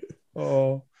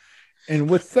 Oh.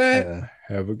 And with that,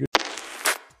 have a good.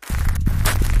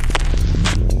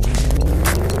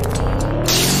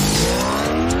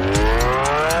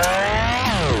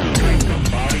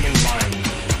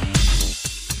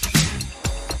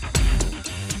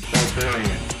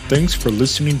 Thanks for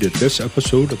listening to this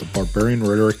episode of the Barbarian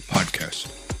Rhetoric Podcast.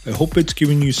 I hope it's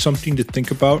giving you something to think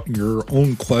about in your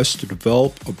own quest to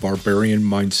develop a barbarian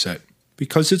mindset.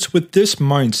 Because it's with this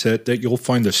mindset that you'll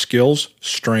find the skills,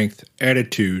 strength,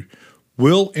 attitude,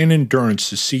 will, and endurance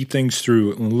to see things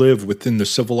through and live within the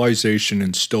civilization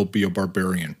and still be a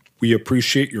barbarian. We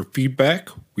appreciate your feedback.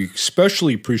 We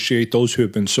especially appreciate those who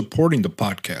have been supporting the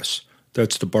podcast.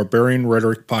 That's the Barbarian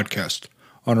Rhetoric Podcast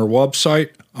on our website,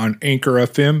 on Anchor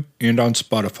FM, and on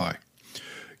Spotify.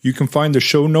 You can find the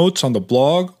show notes on the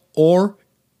blog or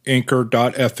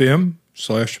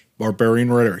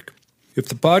anchor.fm/Barbarian Rhetoric. If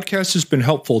the podcast has been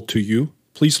helpful to you,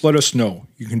 please let us know.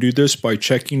 You can do this by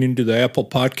checking into the Apple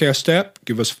Podcast app,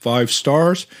 give us 5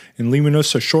 stars, and leaving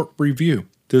us a short review.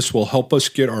 This will help us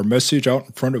get our message out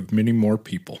in front of many more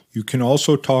people. You can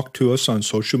also talk to us on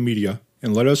social media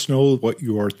and let us know what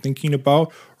you are thinking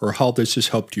about or how this has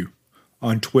helped you.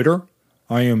 On Twitter,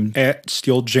 I am at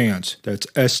SteelJanz. That's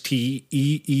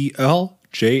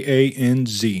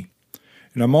SteelJanz.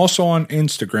 And I'm also on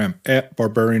Instagram at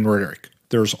Barbarian Rhetoric.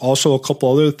 There's also a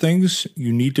couple other things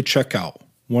you need to check out.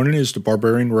 One is the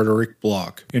Barbarian Rhetoric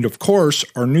blog. And of course,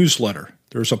 our newsletter.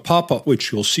 There's a pop-up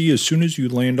which you'll see as soon as you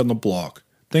land on the blog.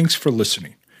 Thanks for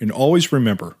listening. And always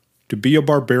remember to be a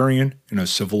barbarian in a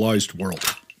civilized world.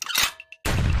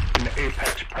 An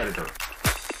apex predator.